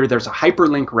whether there's a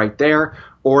hyperlink right there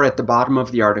or at the bottom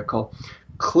of the article,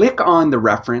 click on the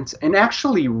reference and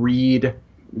actually read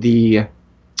the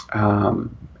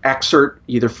excerpt.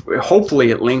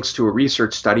 Hopefully it links to a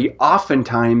research study.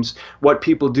 Oftentimes what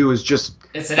people do is just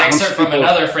it's an excerpt from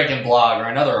another freaking blog or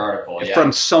another article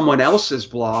from someone else's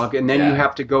blog, and then you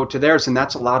have to go to theirs, and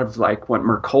that's a lot of like what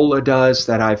Mercola does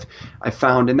that I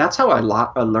found, and that's how I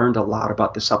learned a lot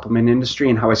about the supplement industry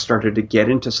and how I started to get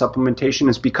into supplementation,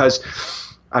 is because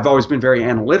I've always been very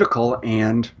analytical,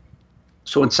 and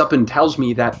so when someone tells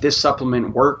me that this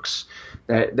supplement works,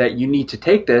 that you need to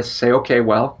take this, say, okay,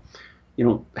 well,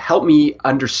 help me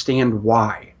understand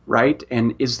why, right?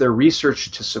 And is there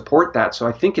research to support that? So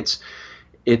I think it's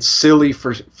silly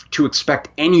to expect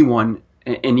anyone,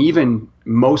 and even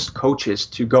most coaches,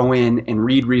 to go in and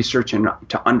read research and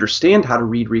to understand how to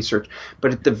read research.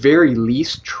 But at the very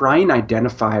least, try and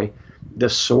identify the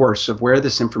source of where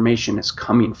this information is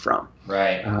coming from.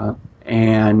 Right.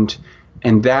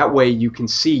 And that way you can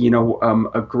see,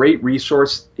 a great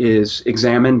resource is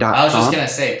examine.com. I was just going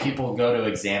to say, people go to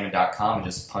examine.com and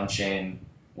just punch in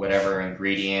whatever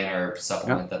ingredient or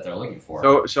supplement that they're looking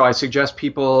for. So I suggest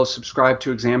people subscribe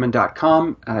to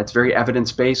examine.com. It's very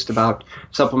evidence-based about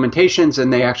supplementations,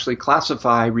 and they actually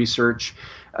classify research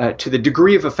to the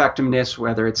degree of effectiveness,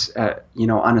 whether it's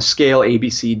on a scale A,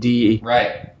 B, C, D.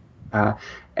 Right.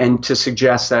 And to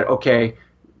suggest that, okay,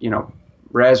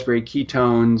 raspberry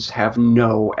ketones have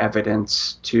no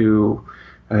evidence to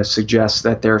suggest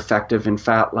that they're effective in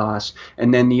fat loss.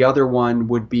 And then the other one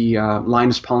would be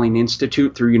Linus Pauling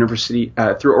Institute through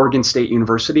Oregon State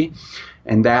University.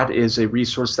 And that is a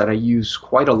resource that I use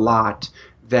quite a lot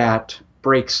that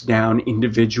breaks down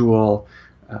individual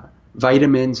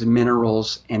vitamins and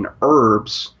minerals and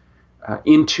herbs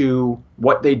into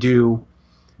what they do,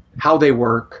 how they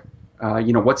work,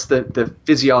 what's the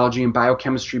physiology and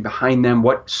biochemistry behind them,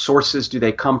 what sources do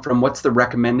they come from, what's the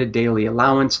recommended daily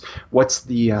allowance, what's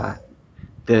the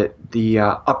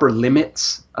upper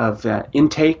limits of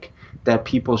intake that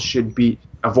people should be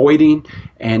avoiding,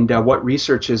 and what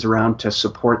research is around to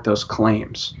support those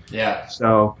claims. Yeah.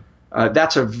 So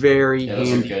that's a very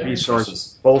handy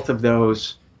resource, both of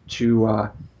those to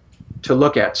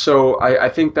look at. So I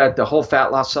think that the whole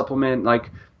fat loss supplement, like,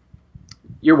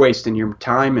 you're wasting your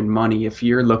time and money if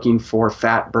you're looking for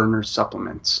fat burner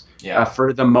supplements. Yeah.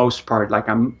 For the most part,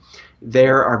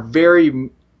 there are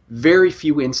very, very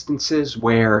few instances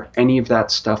where any of that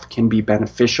stuff can be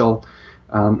beneficial.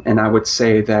 And I would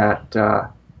say that,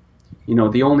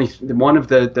 one of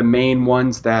the main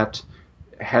ones that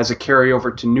has a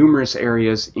carryover to numerous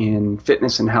areas in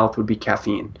fitness and health would be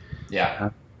caffeine.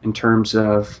 Yeah. In terms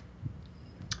of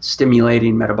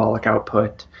stimulating metabolic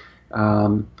output.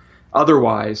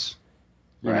 Otherwise,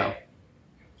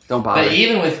 Don't bother. But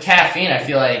even with caffeine, I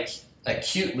feel like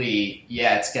acutely,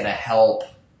 yeah, it's going to help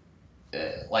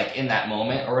like in that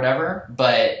moment or whatever.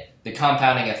 But the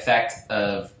compounding effect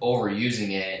of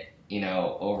overusing it,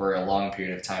 over a long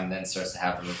period of time then starts to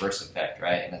have a reverse effect,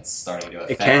 right? And it's starting to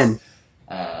affect. It can.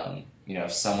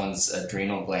 If someone's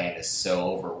adrenal gland is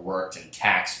so overworked and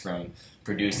taxed from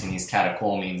producing these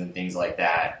catecholamines and things like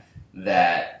that,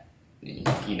 their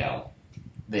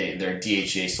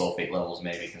DHEA sulfate levels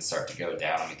maybe can start to go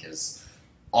down because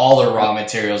all the raw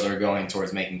materials are going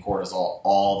towards making cortisol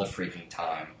all the freaking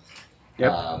time.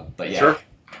 Yep. But yeah, sure.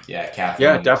 Yeah, caffeine.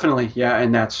 Yeah, definitely. Yeah,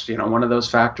 and that's one of those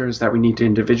factors that we need to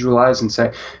individualize and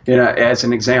say, as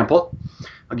an example,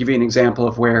 I'll give you an example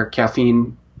of where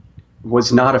caffeine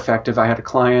was not effective. I had a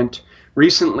client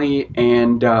recently,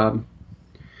 and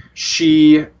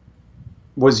she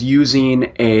was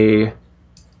using a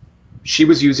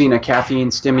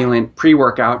caffeine stimulant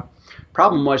pre-workout.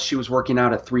 Problem was she was working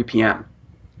out at 3 p.m.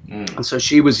 And so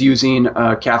she was using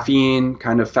a caffeine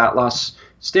kind of fat loss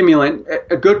stimulant,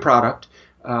 a good product,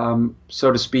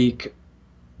 so to speak,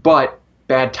 but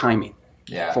bad timing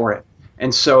for it.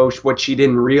 And so what she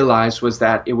didn't realize was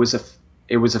that it was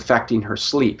affecting her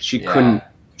sleep. She couldn't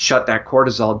shut that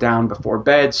cortisol down before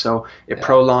bed, so it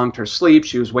prolonged her sleep.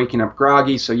 She was waking up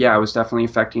groggy, so it was definitely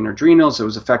affecting her adrenals. It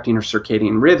was affecting her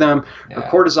circadian rhythm, her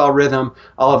cortisol rhythm,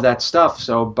 all of that stuff.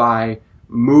 So by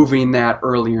moving that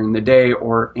earlier in the day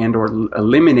or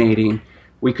eliminating,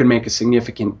 we could make a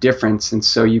significant difference. And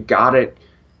so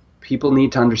people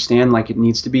need to understand, like, it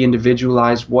needs to be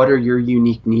individualized. What are your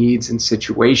unique needs and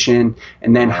situation?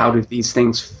 And then how do these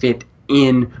things fit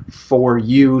in for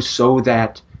you, so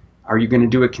that are you going to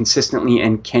do it consistently,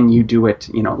 and can you do it,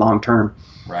 long term?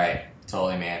 Right.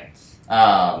 Totally, man.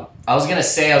 I was going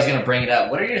to bring it up.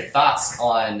 What are your thoughts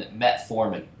on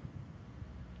metformin?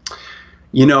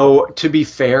 To be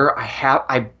fair,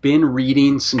 I've been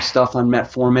reading some stuff on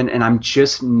metformin, and I'm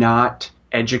just not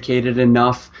educated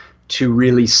enough to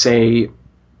really say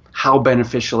how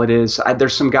beneficial it is.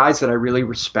 There's some guys that I really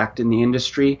respect in the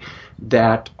industry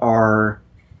that are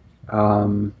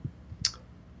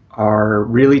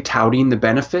really touting the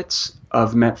benefits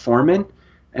of metformin,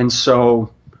 and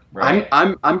so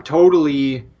I'm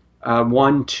totally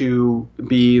one to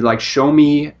be like, show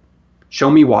me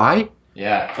why.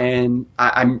 Yeah. And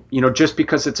I'm just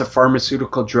because it's a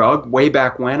pharmaceutical drug, way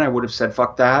back when I would have said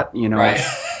fuck that, Right.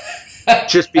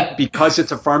 just because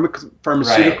it's a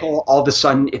pharmaceutical, all of a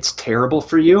sudden it's terrible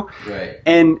for you. Right.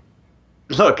 And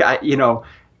look, I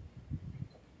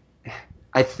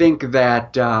think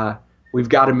that we've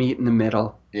got to meet in the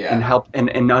middle and help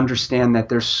and understand that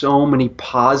there's so many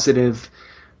positive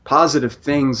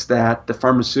things that the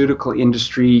pharmaceutical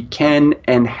industry can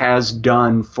and has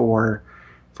done for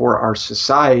our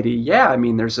society. Yeah, I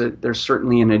mean, there's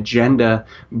certainly an agenda,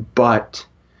 but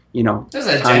there's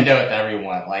an agenda with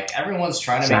everyone. Like, everyone's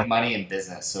trying to make money in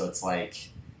business, so it's like,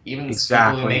 even people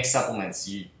who make supplements,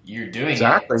 you're doing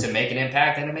it to make an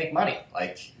impact and to make money.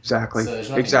 Like, exactly. So there's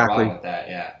nothing wrong with that.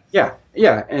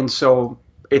 Yeah. And so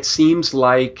it seems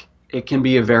like it can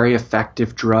be a very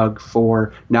effective drug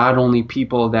for not only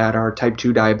people that are type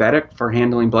 2 diabetic for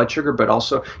handling blood sugar, but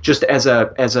also just as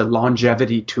a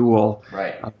longevity tool,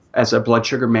 as a blood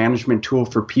sugar management tool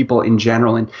for people in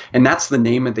general. And that's the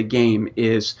name of the game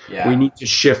is we need to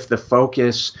shift the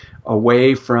focus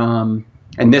away from,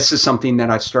 and this is something that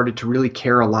I've started to really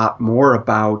care a lot more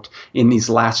about in these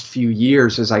last few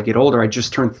years as I get older. I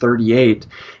just turned 38,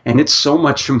 and it's so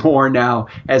much more now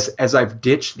as I've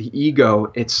ditched the ego.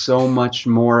 It's so much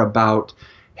more about,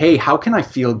 hey, how can I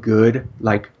feel good,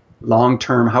 like long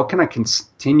term? How can I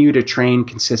continue to train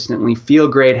consistently, feel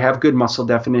great, have good muscle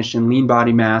definition, lean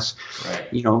body mass,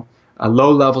 low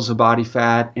levels of body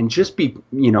fat, and just be,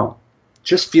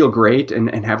 just feel great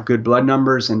and have good blood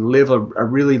numbers and live a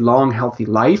really long, healthy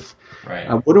life. Right.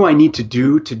 What do I need to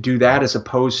do that, as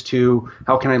opposed to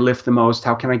how can I lift the most?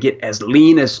 How can I get as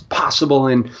lean as possible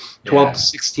in 12 to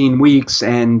 16 weeks?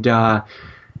 And,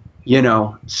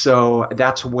 so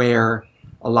that's where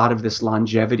a lot of this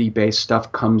longevity-based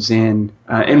stuff comes in.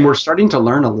 And we're starting to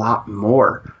learn a lot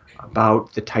more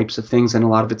about the types of things, and a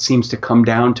lot of it seems to come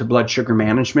down to blood sugar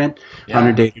management on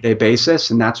a day-to-day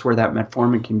basis, and that's where that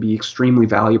metformin can be extremely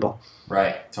valuable.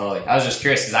 Right, totally. I was just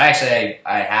curious because I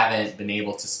haven't been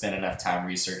able to spend enough time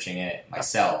researching it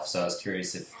myself, so I was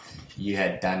curious if you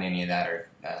had done any of that or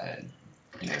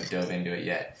dove into it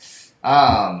yet.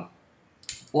 How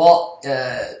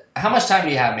much time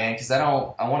do you have, man? Because I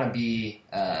want to be.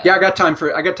 I got time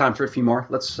for a few more.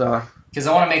 Let's. because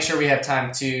I want to make sure we have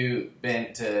time to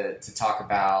talk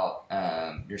about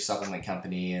your supplement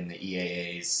company and the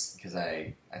EAAs, because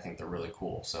I think they're really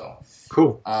cool. So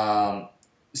cool.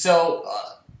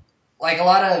 Like a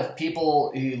lot of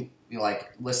people who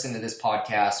like listen to this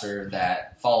podcast or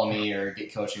that follow me or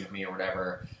get coaching with me or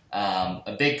whatever,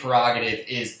 a big prerogative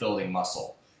is building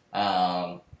muscle.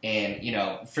 And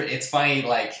it's funny,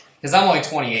 like, because I'm only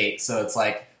 28, so it's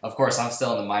like, of course, I'm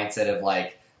still in the mindset of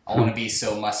like, I want to be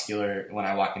so muscular when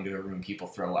I walk into a room, people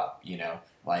throw up,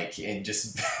 like, and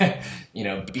just,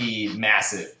 be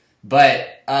massive.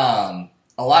 But a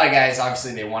lot of guys,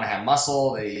 obviously, they want to have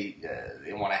muscle. They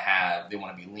want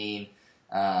to be lean.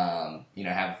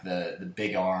 Have the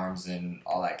big arms and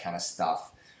all that kind of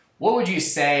stuff. What would you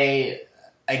say?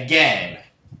 Again,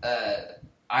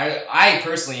 I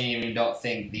personally even don't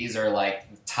think these are like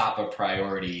top of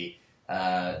priority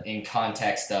in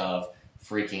context of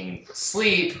freaking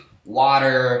sleep,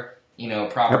 water,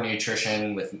 proper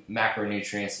nutrition with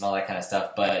macronutrients and all that kind of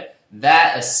stuff. But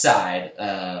that aside,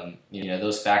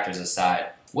 those factors aside,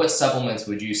 what supplements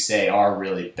would you say are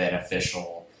really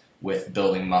beneficial with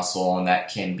building muscle and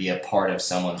that can be a part of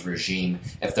someone's regime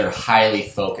if they're highly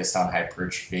focused on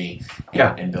hypertrophy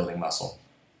and building muscle?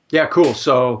 Yeah, cool.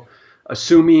 So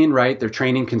assuming, right, they're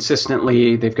training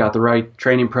consistently, they've got the right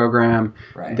training program,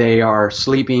 right, they are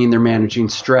sleeping, they're managing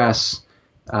stress,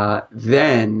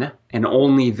 then and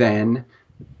only then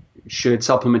should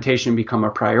supplementation become a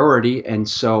priority. And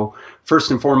so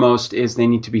first and foremost is they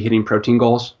need to be hitting protein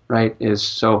goals, right?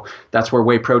 So that's where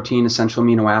whey protein, essential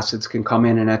amino acids can come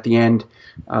in. And at the end,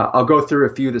 I'll go through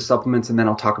a few of the supplements and then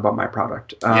I'll talk about my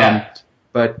product.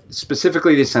 But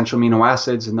specifically the essential amino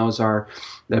acids, and those are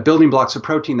the building blocks of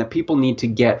protein that people need to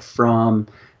get from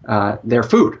their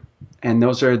food. And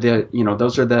those are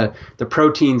the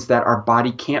proteins that our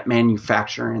body can't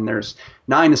manufacture. And there's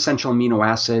 9 essential amino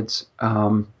acids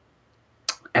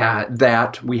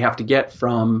that we have to get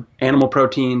from animal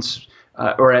proteins,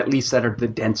 or at least that are the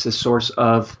densest source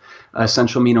of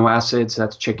essential amino acids.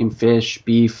 That's chicken, fish,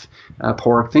 beef,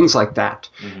 pork, things like that.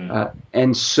 Mm-hmm.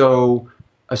 And so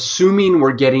assuming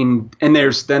we're getting, and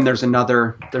there's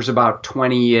about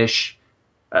 20-ish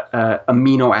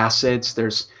amino acids.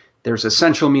 There's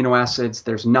essential amino acids,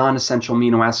 there's non-essential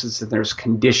amino acids, and there's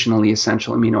conditionally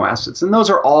essential amino acids. And those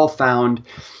are all found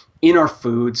in our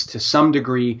foods to some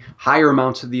degree, higher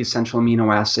amounts of the essential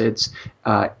amino acids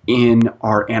in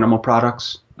our animal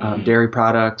products, dairy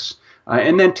products,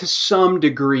 and then to some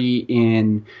degree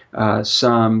in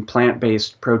some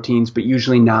plant-based proteins, but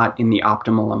usually not in the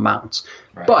optimal amounts.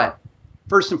 Right. But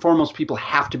first and foremost, people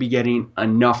have to be getting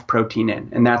enough protein in,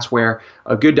 and that's where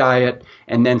a good diet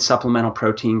and then supplemental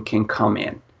protein can come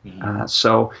in. Mm-hmm.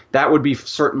 So that would be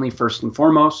certainly first and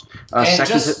foremost. And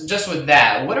just with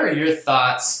that, what are your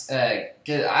thoughts?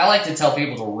 'Cause I like to tell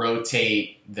people to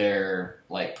rotate their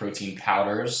like protein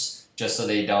powders just so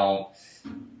they don't,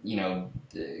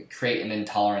 create an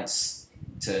intolerance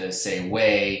to say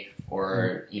whey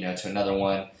or to another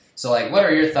one. So like, what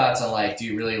are your thoughts on like? Do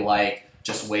you really like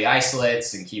just whey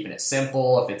isolates and keeping it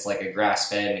simple if it's like a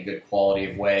grass-fed and a good quality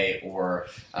of whey, or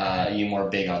are you more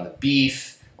big on the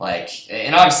beef? Like,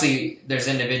 and obviously there's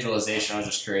individualization. I was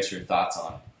just curious your thoughts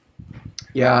on it.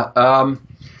 Yeah.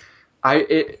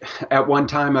 At one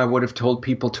time I would have told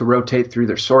people to rotate through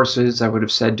their sources. I would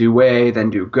have said do whey,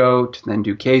 then do goat, then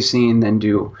do casein, then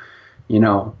do,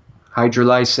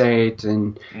 hydrolysate,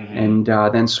 and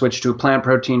then switch to a plant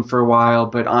protein for a while.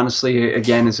 But honestly,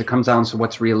 again, as it comes down to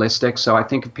what's realistic. So I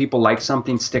think if people like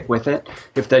something, stick with it.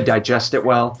 If they digest it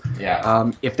well,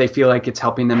 if they feel like it's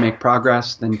helping them make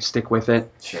progress, then stick with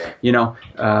it. Sure.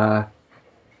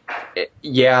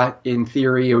 In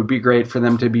theory, it would be great for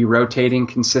them to be rotating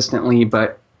consistently,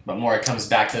 but more it comes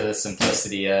back to the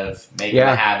simplicity of making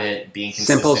a habit, being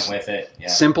consistent with it. Yeah.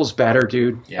 Simple's better,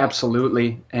 dude. Yeah.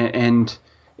 Absolutely. And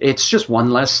it's just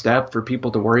one less step for people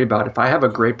to worry about. If I have a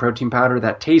great protein powder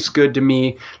that tastes good to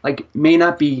me, like may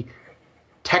not be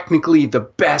technically the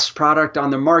best product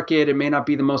on the market, it may not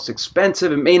be the most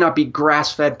expensive, it may not be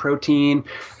grass-fed protein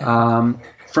from,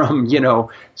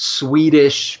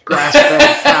 Swedish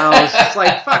grass-fed cows. It's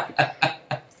like, fuck.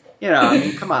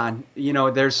 Come on.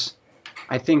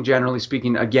 I think generally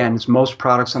speaking, again, most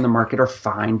products on the market are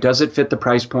fine. Does it fit the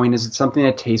price point? Is it something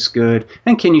that tastes good?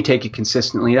 And can you take it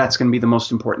consistently? That's going to be the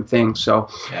most important thing. So,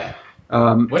 which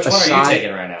one are you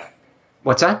taking right now?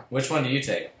 What's that? Which one do you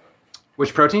take?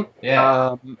 Which protein?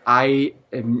 Yeah. I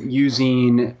am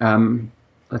using, I'm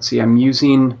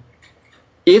using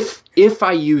If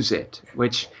I use it,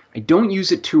 which I don't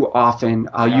use it too often,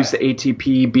 I'll use the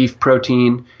ATP beef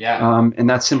protein. Yeah. And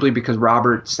that's simply because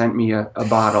Robert sent me a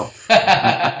bottle.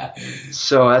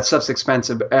 So that stuff's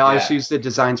expensive. I also use the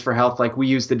Designs for Health. Like we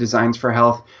use the Designs for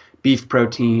Health beef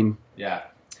protein. Yeah.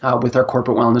 With our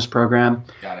corporate wellness program.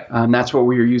 Got it. That's what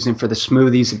we were using for the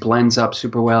smoothies. It blends up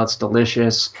super well. It's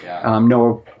delicious. Yeah.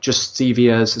 No, just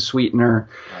stevia as a sweetener.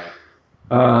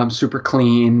 Right. Super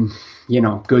clean,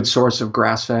 good source of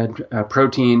grass-fed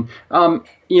protein.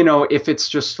 If it's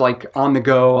just like on the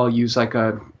go, I'll use like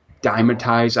a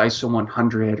Dimetized ISO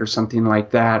 100 or something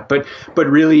like that. But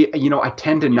really, I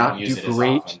tend to not do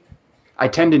great. I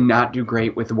tend to not do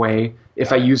great with whey.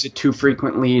 If I use it too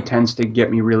frequently, it tends to get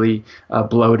me really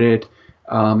bloated.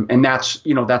 And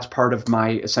that's part of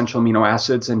my essential amino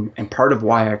acids and part of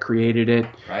why I created it.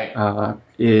 Right.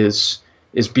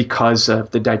 Is because of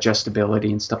the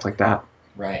digestibility and stuff like that.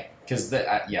 Right. Because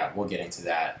we'll get into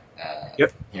that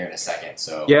here in a second.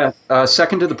 So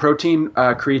second to the protein,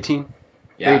 creatine.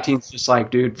 Yeah. Creatine's just like,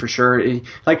 dude, for sure.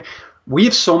 We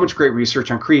have so much great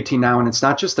research on creatine now, and it's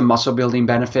not just the muscle building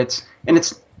benefits. And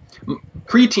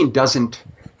creatine doesn't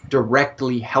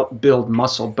directly help build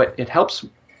muscle, but it helps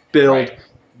build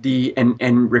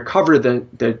and recover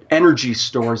the energy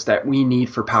stores that we need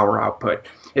for power output.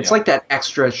 It's like that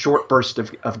extra short burst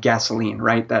of gasoline,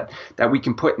 right? That we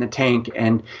can put in the tank,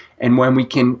 and when we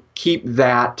can keep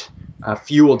that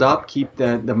fueled up, keep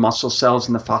the muscle cells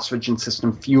and the phosphagen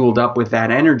system fueled up with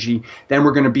that energy, then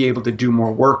we're going to be able to do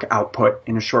more work output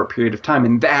in a short period of time.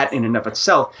 And that in and of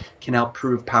itself can help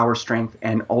prove power strength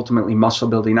and ultimately muscle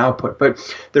building output. But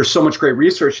there's so much great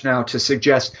research now to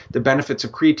suggest the benefits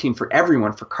of creatine for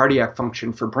everyone, for cardiac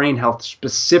function, for brain health,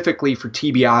 specifically for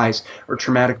TBIs or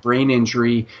traumatic brain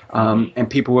injury, and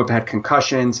people who have had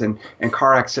concussions and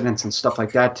car accidents and stuff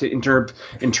like that, in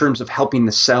terms of helping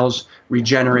the cells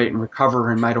regenerate and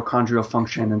recover and mitochondrial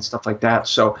function and stuff like that.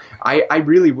 So I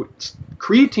really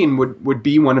creatine would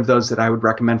be one of those that I would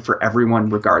recommend for everyone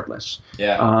regardless.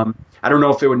 Yeah. I don't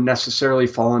know if it would necessarily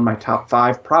fall in my top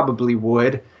 5. Probably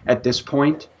would at this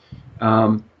point.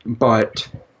 But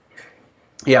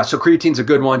yeah, so creatine's a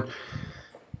good one.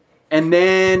 And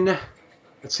then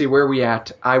let's see, where are we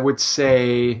at? I would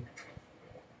say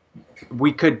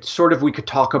we could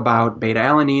talk about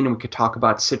beta-alanine, and we could talk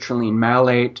about citrulline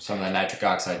malate. Some of the nitric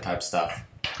oxide type stuff.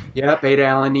 Yeah,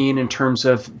 beta-alanine in terms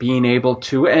of being able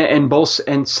to, and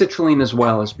citrulline as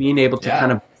well, as being able to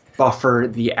kind of buffer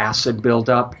the acid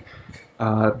buildup.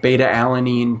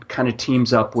 Beta-alanine kind of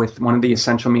teams up with one of the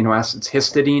essential amino acids,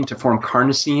 histidine, to form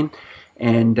carnosine.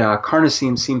 And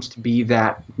carnosine seems to be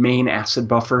that main acid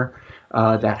buffer,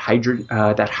 that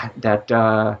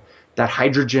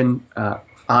hydrogen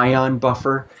ion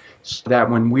buffer, so that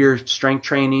when we're strength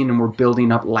training and we're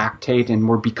building up lactate and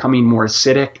we're becoming more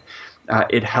acidic,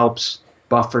 it helps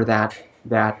buffer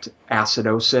that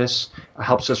acidosis,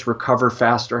 helps us recover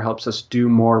faster, helps us do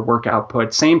more work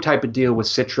output. Same type of deal with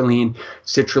citrulline.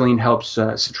 Citrulline helps,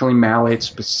 citrulline malate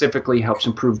specifically helps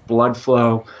improve blood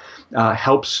flow,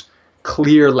 helps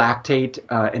clear lactate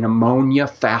and ammonia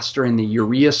faster in the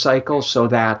urea cycle, so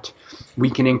that we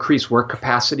can increase work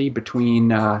capacity between,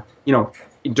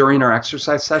 during our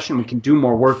exercise session. We can do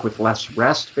more work with less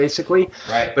rest, basically.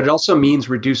 Right. But it also means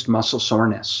reduced muscle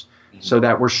soreness, so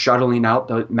that we're shuttling out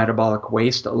the metabolic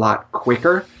waste a lot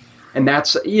quicker. And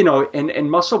that's,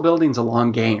 and muscle building's a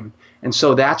long game. And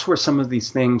so that's where some of these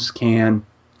things can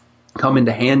come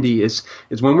into handy is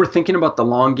when we're thinking about the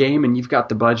long game and you've got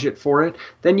the budget for it,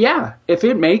 then if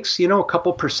it makes, a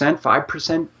couple percent,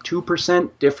 5%, 2%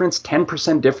 difference,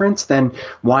 10% difference, then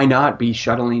why not be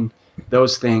shuttling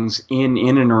those things in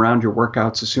and around your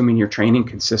workouts, assuming you're training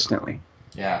consistently.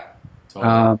 Yeah,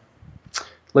 totally.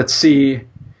 Let's see.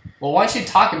 Well, why don't you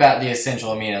talk about the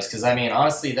essential aminos? Because,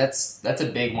 honestly, that's a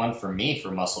big one for me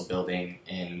for muscle building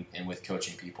and with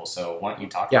coaching people. So why don't you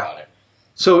talk about it?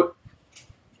 So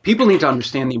people need to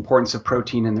understand the importance of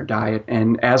protein in their diet.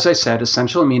 And as I said,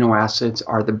 essential amino acids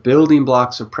are the building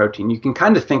blocks of protein. You can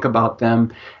kind of think about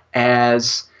them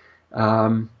as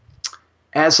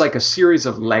like a series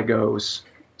of Legos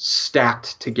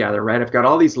stacked together, right? I've got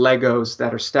all these Legos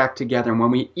that are stacked together. And when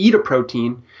we eat a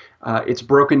protein, it's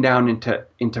broken down into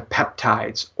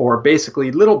peptides, or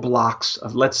basically little blocks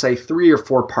of, let's say, 3 or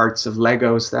 4 parts of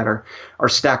Legos that are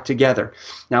stacked together.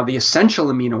 Now, the essential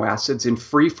amino acids in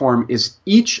free form is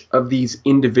each of these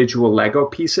individual Lego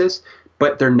pieces,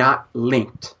 but they're not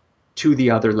linked to the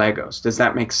other Legos. Does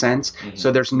that make sense? Mm-hmm.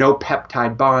 So there's no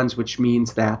peptide bonds, which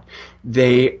means that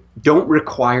they don't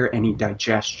require any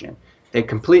digestion. They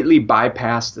completely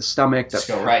bypass the stomach. Just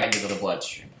go right into the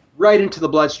bloodstream. right into the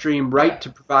bloodstream, right to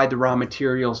provide the raw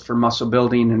materials for muscle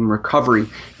building and recovery.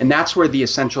 And that's where the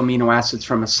essential amino acids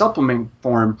from a supplement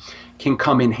form can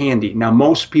come in handy. Now,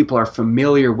 most people are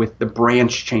familiar with the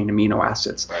branch chain amino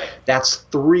acids. Right. That's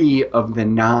 3 of the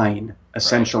 9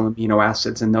 essential amino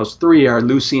acids, and those 3 are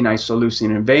leucine,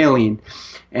 isoleucine, and valine.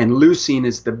 And leucine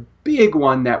is the big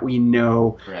one that we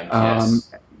know,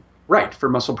 for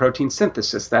muscle protein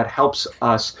synthesis. That helps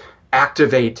us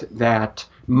activate that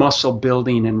muscle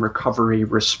building and recovery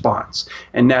response.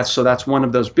 And that's one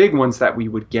of those big ones that we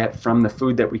would get from the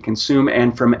food that we consume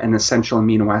and from an essential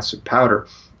amino acid powder.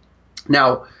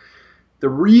 Now, the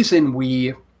reason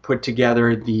we put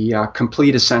together the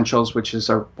complete essentials, which is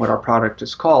what our product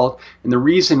is called, and the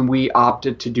reason we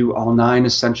opted to do all 9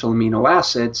 essential amino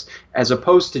acids as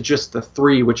opposed to just the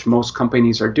 3, which most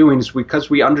companies are doing, is because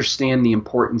we understand the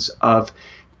importance of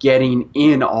getting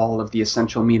in all of the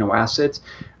essential amino acids.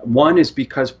 One is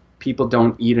because people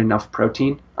don't eat enough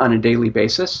protein on a daily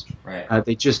basis. Right.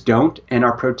 They just don't. And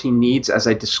our protein needs, as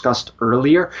I discussed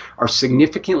earlier, are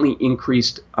significantly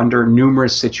increased under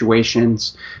numerous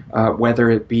situations, whether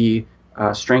it be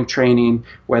strength training,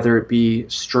 whether it be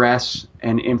stress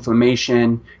and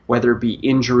inflammation, whether it be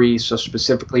injury. So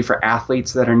specifically for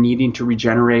athletes that are needing to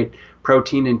regenerate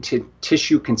protein and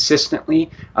tissue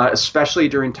consistently, especially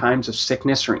during times of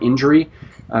sickness or injury.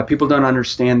 People don't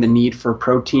understand the need for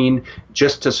protein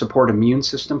just to support immune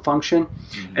system function.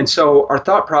 Mm-hmm. And so our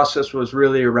thought process was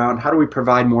really around how do we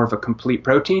provide more of a complete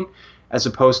protein as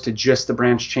opposed to just the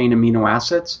branch chain amino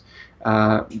acids.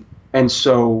 And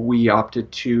so we opted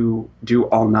to do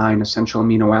all 9 essential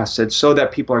amino acids so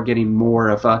that people are getting more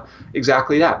of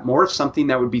exactly that, more of something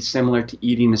that would be similar to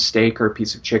eating a steak or a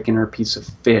piece of chicken or a piece of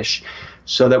fish,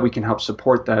 so that we can help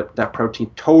support that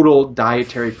protein, total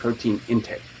dietary protein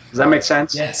intake. Does that make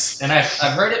sense? Yes, and I've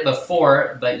heard it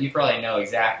before, but you probably know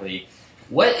exactly.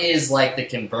 What is like the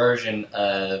conversion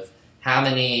of how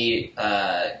many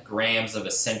grams of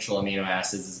essential amino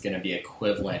acids is going to be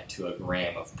equivalent to a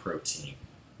gram of protein?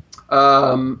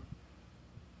 So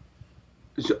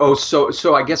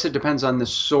I guess it depends on the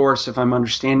source, if I'm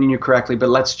understanding you correctly. But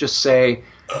let's just say,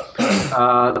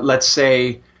 let's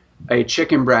say a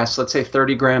chicken breast. Let's say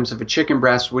 30 grams of a chicken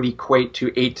breast would equate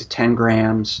to 8 to 10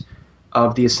 grams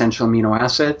of the essential amino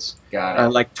acids. Got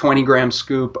it. Like 20-gram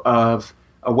scoop of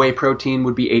a whey protein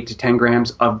would be 8 to 10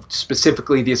 grams of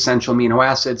specifically the essential amino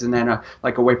acids, and then a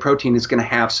whey protein is going to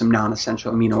have some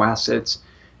non-essential amino acids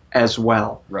as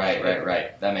well. Right.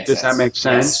 That makes sense. Does that make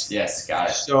sense? Yes, got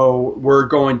it. So we're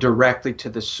going directly to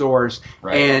the source,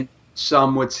 right. And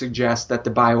some would suggest that the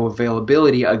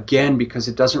bioavailability, again, because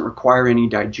it doesn't require any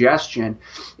digestion,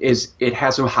 is it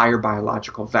has a higher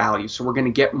biological value. So we're going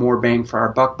to get more bang for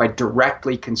our buck by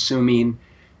directly consuming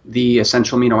the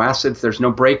essential amino acids. There's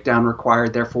no breakdown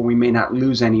required, therefore we may not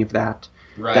lose any of that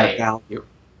value.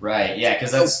 Right, yeah,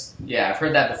 because I've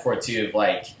heard that before too, of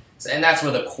like, and that's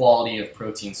where the quality of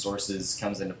protein sources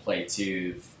comes into play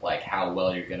too, like how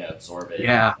well you're going to absorb it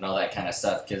and all that kind of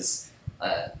stuff, because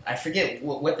I forget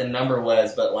what the number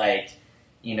was, but like,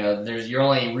 you're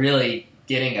only really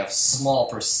getting a small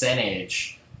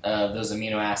percentage of those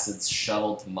amino acids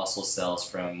shuttled to muscle cells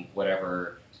from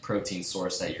whatever protein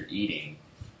source that you're eating.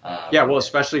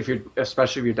 Especially if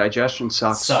your digestion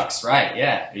sucks. Sucks, right?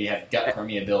 Yeah, you have gut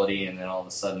permeability, and then all of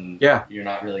a sudden, you're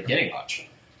not really getting much.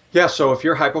 Yeah, so if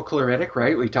you're hypochloremic,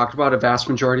 right, we talked about a vast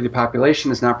majority of the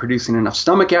population is not producing enough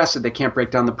stomach acid. They can't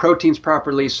break down the proteins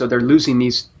properly, so they're losing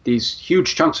these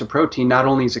huge chunks of protein. Not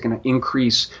only is it going to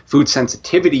increase food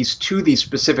sensitivities to these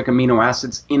specific amino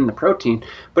acids in the protein,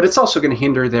 but it's also going to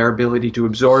hinder their ability to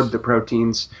absorb the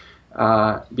proteins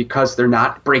because they're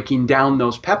not breaking down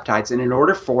those peptides. And in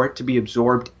order for it to be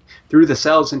absorbed through the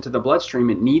cells into the bloodstream,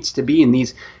 it needs to be in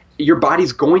these. Your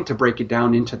body's going to break it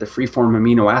down into the free-form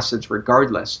amino acids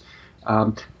regardless.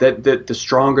 The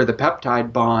stronger the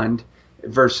peptide bond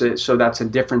versus, so that's a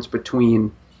difference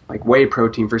between like whey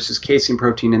protein versus casein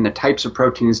protein, and the types of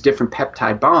protein is different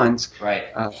peptide bonds. Right.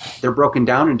 They're broken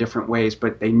down in different ways,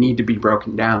 but they need to be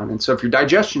broken down. And so if your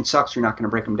digestion sucks, you're not going to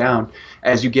break them down.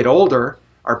 As you get older,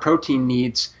 our protein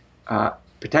needs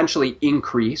potentially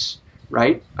increase,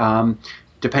 right?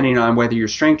 Depending on whether you're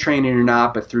strength training or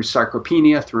not, but through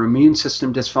sarcopenia, through immune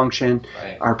system dysfunction,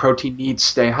 our protein needs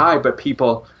stay high, but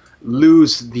people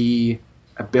lose the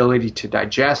ability to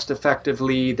digest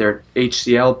effectively. Their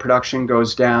HCl production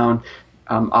goes down.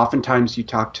 Oftentimes you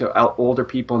talk to older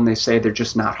people and they say they're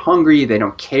just not hungry. They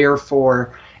don't care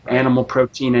for animal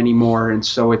protein anymore. And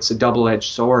so it's a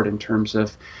double-edged sword in terms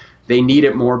of they need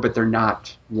it more, but they're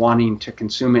not wanting to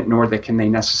consume it, nor can they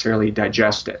necessarily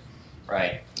digest it.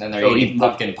 Right. Then they're So eating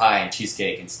pumpkin pie and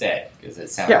cheesecake instead because it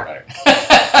sounds better.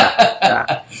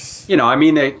 I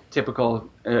mean, the typical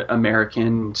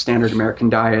standard American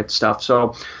diet stuff.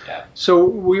 So,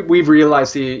 we've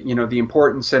realized the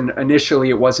importance. And initially,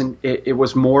 it wasn't. It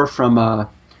was more from a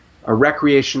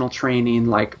recreational training.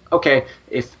 Like, okay,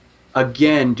 if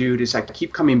again, dude, is I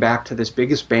keep coming back to this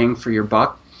biggest bang for your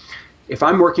buck. If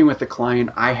I'm working with a client,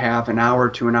 I have an hour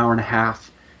to an hour and a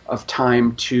half of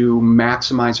time to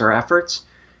maximize our efforts.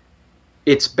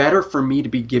 It's better for me to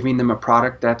be giving them a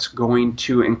product that's going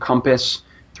to encompass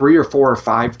 3 or 4 or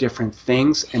 5 different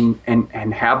things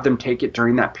and have them take it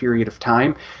during that period of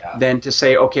time than to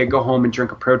say, okay, go home and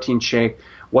drink a protein shake.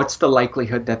 What's the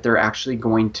likelihood that they're actually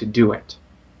going to do it?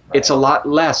 Right. It's a lot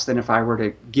less than if I were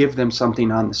to give them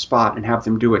something on the spot and have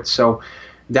them do it. So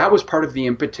that was part of the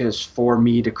impetus for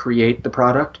me to create the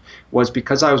product, was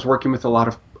because I was working with a lot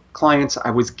of clients.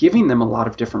 I was giving them a lot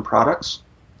of different products.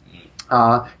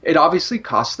 It obviously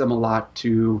costs them a lot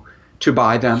to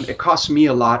buy them. It costs me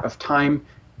a lot of time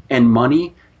and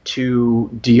money to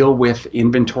deal with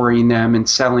inventorying them and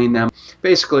selling them.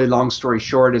 Basically, long story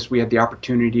short, is we had the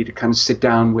opportunity to kind of sit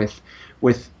down with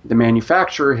the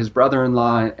manufacturer, his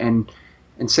brother-in-law, and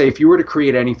say, if you were to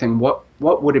create anything, what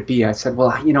would it be? I said, well,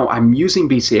 I'm using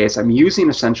BCAAs, I'm using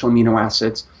essential amino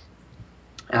acids,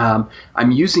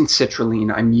 I'm using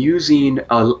citrulline, I'm using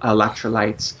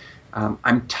electrolytes.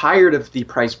 I'm tired of the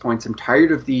price points. I'm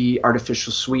tired of the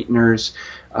artificial sweeteners.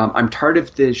 I'm tired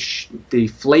of the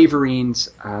flavorings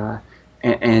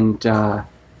and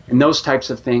those types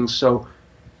of things. So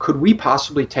could we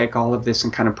possibly take all of this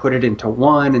and kind of put it into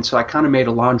one? And so I kind of made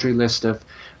a laundry list of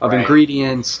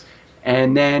ingredients.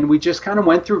 And then we just kind of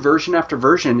went through version after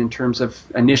version in terms of,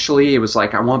 initially it was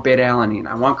like, I want beta-alanine,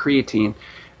 I want creatine.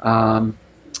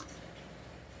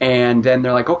 And then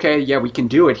they're like, okay, yeah, we can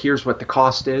do it. Here's what the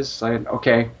cost is. So I said,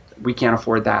 okay, we can't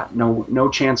afford that. No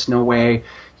chance, no way.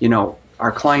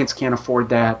 Our clients can't afford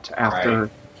that after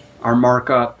our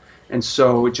markup. And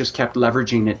so it just kept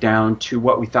leveraging it down to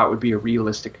what we thought would be a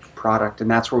realistic product. And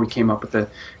that's where we came up with the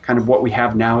kind of what we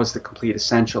have now as the complete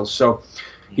essentials. So,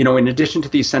 in addition to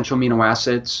the essential amino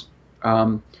acids,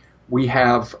 we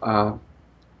have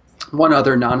one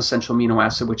other non-essential amino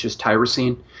acid, which is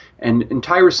tyrosine. And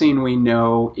tyrosine, we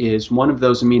know, is one of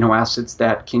those amino acids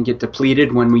that can get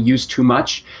depleted when we use too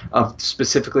much of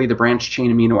specifically the branched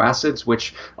chain amino acids,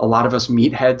 which a lot of us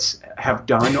meatheads have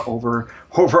done over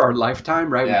our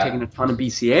lifetime, right? We've taken a ton of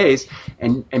BCAAs,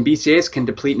 and BCAAs can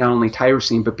deplete not only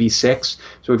tyrosine, but B6.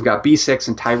 So we've got B6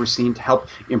 and tyrosine to help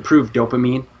improve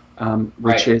dopamine,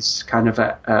 which is kind of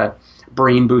a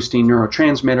brain-boosting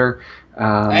neurotransmitter.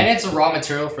 And it's a raw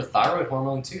material for thyroid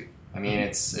hormone, too. I mean,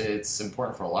 it's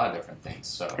important for a lot of different things.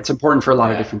 So it's important for a lot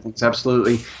of different things,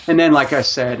 absolutely. And then, like I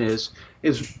said, is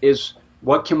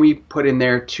what can we put in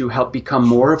there to help become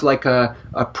more of like a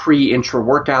pre-intra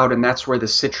workout? And that's where the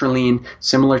citrulline,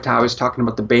 similar to how I was talking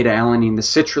about the beta-alanine, the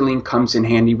citrulline comes in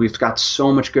handy. We've got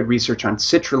so much good research on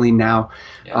citrulline now.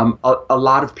 Yeah. A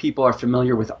lot of people are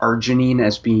familiar with arginine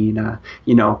as being,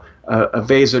 a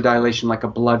vasodilation, like a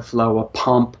blood flow, a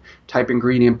pump type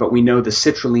ingredient, but we know the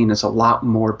citrulline is a lot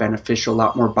more beneficial, a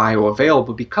lot more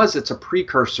bioavailable because it's a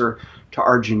precursor to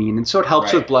arginine. And so it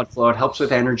helps with blood flow, it helps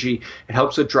with energy, it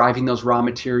helps with driving those raw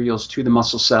materials to the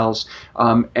muscle cells,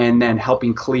 and then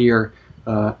helping clear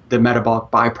the metabolic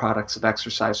byproducts of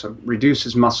exercise. So it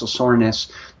reduces muscle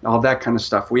soreness, all that kind of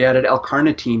stuff. We added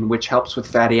L-carnitine, which helps with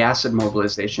fatty acid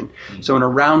mobilization. Mm-hmm. So in a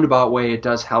roundabout way, it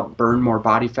does help burn more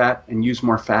body fat and use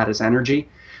more fat as energy.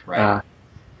 Right.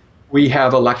 We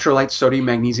have electrolytes, sodium,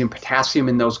 magnesium, potassium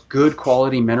in those good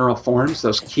quality mineral forms,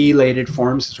 those chelated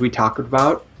forms as we talked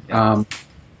about. Yeah.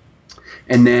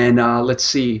 And then let's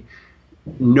see,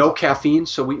 no caffeine.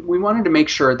 So we wanted to make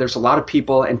sure there's a lot of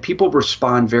people, and people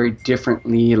respond very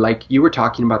differently. Like you were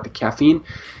talking about, the caffeine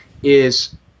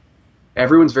is,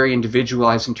 everyone's very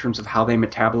individualized in terms of how they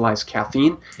metabolize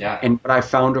caffeine. Yeah. And what I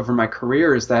found over my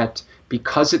career is that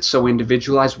because it's so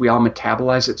individualized, we all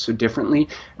metabolize it so differently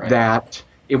that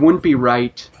it wouldn't be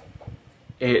right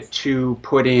to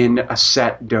put in a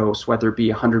set dose, whether it be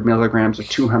 100 milligrams or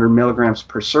 200 milligrams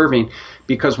per serving,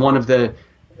 because one of the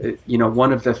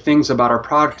things about our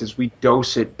product is we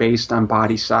dose it based on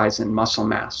body size and muscle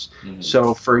mass. Mm-hmm.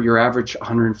 So for your average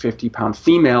 150-pound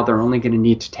female, they're only going to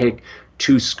need to take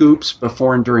 2 scoops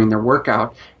before and during their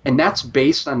workout. And that's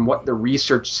based on what the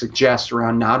research suggests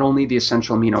around not only the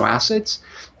essential amino acids,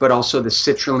 but also the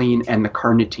citrulline and the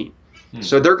carnitine.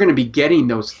 So they're going to be getting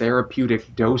those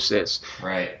therapeutic doses.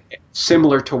 Right.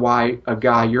 Similar to why a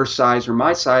guy your size or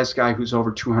my size, guy who's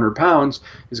over 200 pounds,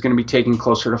 is going to be taking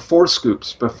closer to 4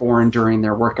 scoops before and during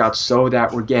their workouts, so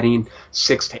that we're getting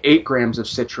 6 to 8 grams of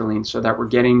citrulline, so that we're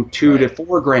getting 2 to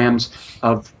 4 grams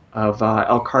of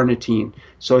L-carnitine,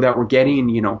 so that we're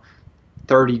getting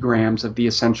 30 grams of the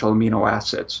essential amino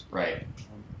acids. Right.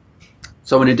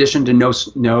 So in addition to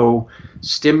no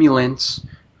stimulants,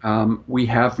 we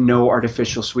have no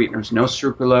artificial sweeteners, no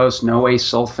sucralose, no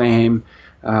asulfame.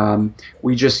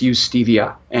 We just use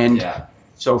stevia. And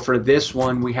so for this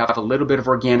one, we have a little bit of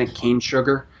organic cane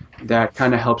sugar that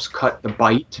kind of helps cut the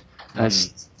bite.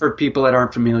 For people that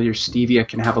aren't familiar, stevia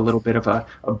can have a little bit of a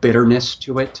bitterness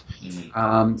to it.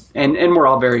 And we're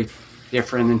all very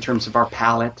different in terms of our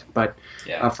palate. But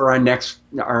for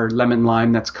our lemon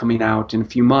lime that's coming out in a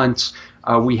few months,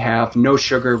 we have no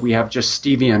sugar. We have just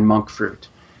stevia and monk fruit.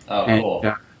 Oh,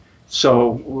 cool.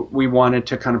 So we wanted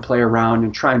to kind of play around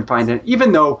and try and find it,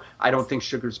 even though I don't think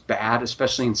sugar's bad,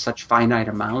 especially in such finite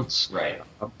amounts. Right.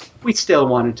 We still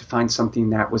wanted to find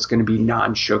something that was going to be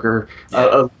non-sugar.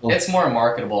 Yeah. It's more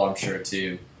marketable, I'm sure,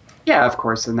 too. Yeah, of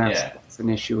course, and that's an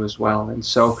issue as well. And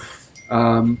so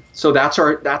that's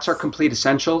our complete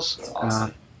essentials. That's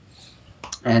awesome.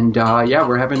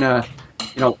 We're having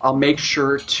I'll make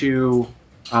sure to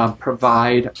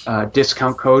provide a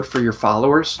discount code for your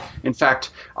followers. In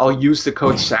fact, I'll use the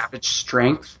code Savage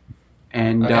Strength,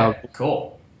 and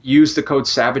cool. Use the code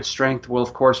Savage Strength. We'll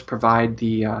of course provide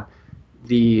the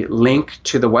link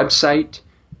to the website,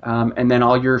 and then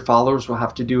all your followers will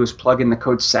have to do is plug in the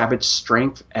code Savage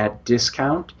Strength at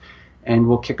discount, and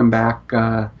we'll kick them back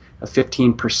a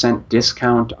 15%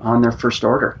 discount on their first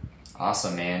order.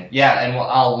 Awesome, man. Yeah, and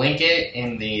I'll link it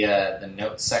in the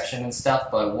notes section and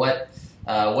stuff. But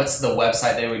what's the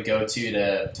website they would go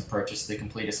to purchase the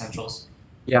complete essentials?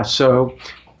 Yeah, so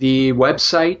the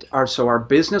website, our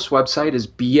business website is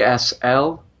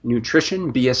BSL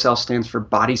Nutrition. BSL stands for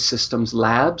Body Systems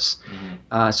Labs.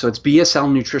 So it's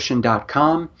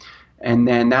bslnutrition.com. And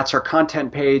then that's our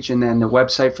content page. And then the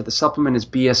website for the supplement is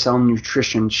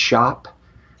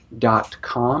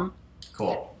bslnutritionshop.com.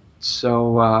 Cool.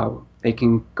 So they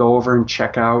can go over and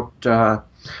check out all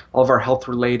of our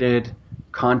health-related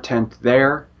content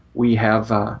there. We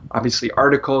have obviously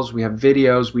articles, we have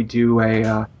videos, we do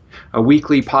a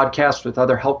weekly podcast with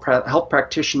other health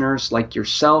practitioners like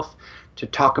yourself to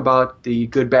talk about the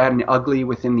good, bad, and ugly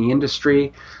within the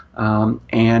industry.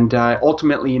 And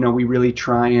ultimately, we really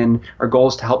try, and our goal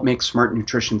is to help make smart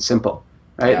nutrition simple,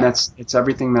 right? Yeah. And it's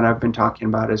everything that I've been talking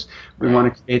about is we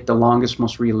want to create the longest,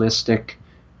 most realistic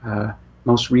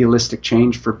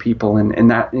change for people,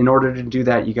 and that in order to do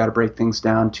that, you got to break things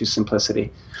down to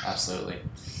simplicity. Absolutely.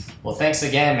 Well, thanks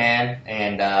again, man,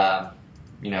 and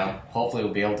hopefully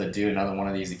we'll be able to do another one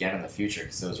of these again in the future,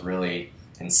 because it was really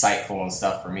insightful and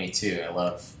stuff for me too. I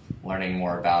love learning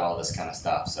more about all this kind of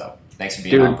stuff. So thanks for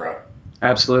being on, bro.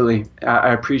 Absolutely.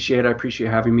 I appreciate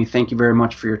having me. Thank you very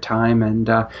much for your time, and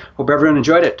hope everyone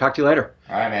enjoyed it. Talk to you later.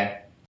 All right, man.